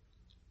happening.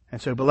 And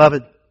so,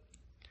 beloved,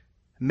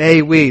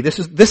 may we, this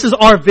is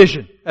our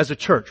vision as a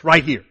church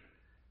right here.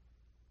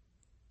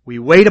 We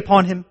wait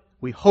upon Him,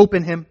 we hope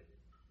in Him,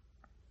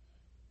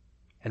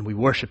 and we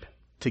worship Him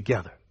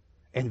together,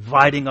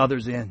 inviting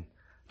others in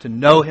to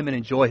know Him and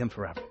enjoy Him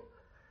forever.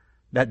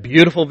 That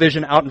beautiful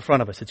vision out in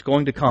front of us, it's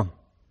going to come.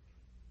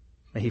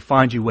 May He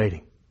find you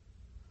waiting.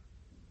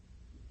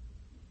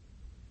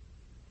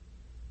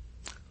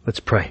 Let's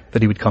pray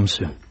that He would come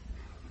soon.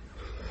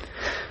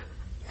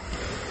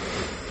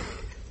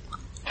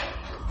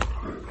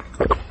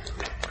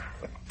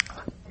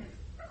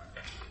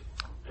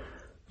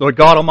 Lord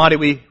God Almighty,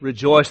 we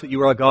rejoice that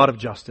You are a God of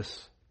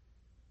justice.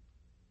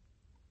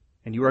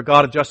 And You are a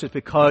God of justice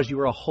because You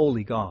are a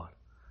holy God.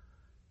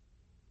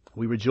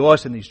 We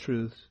rejoice in these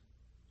truths,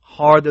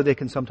 hard though they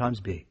can sometimes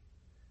be.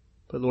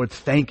 But Lord,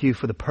 thank You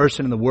for the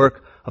person and the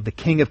work of the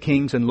King of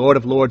Kings and Lord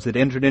of Lords that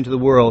entered into the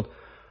world,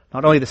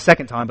 not only the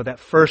second time, but that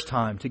first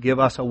time to give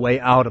us a way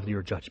out of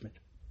Your judgment.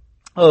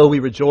 Oh, we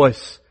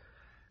rejoice.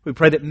 We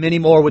pray that many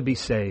more would be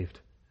saved.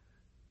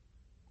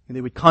 And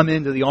they would come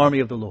into the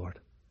army of the Lord.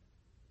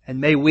 And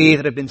may we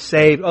that have been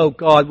saved, oh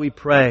God, we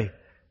pray,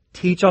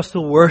 teach us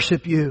to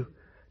worship You,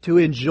 to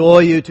enjoy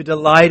You, to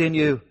delight in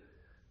You.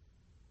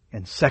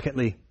 And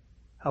secondly,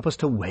 help us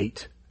to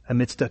wait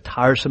amidst a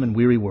tiresome and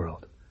weary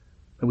world.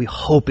 May we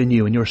hope in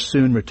You and Your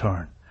soon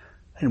return.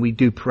 And we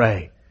do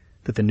pray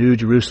that the new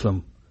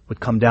Jerusalem would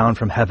come down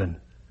from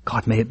heaven.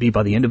 God, may it be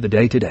by the end of the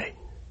day today.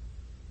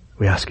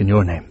 We ask in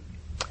Your name.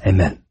 Amen.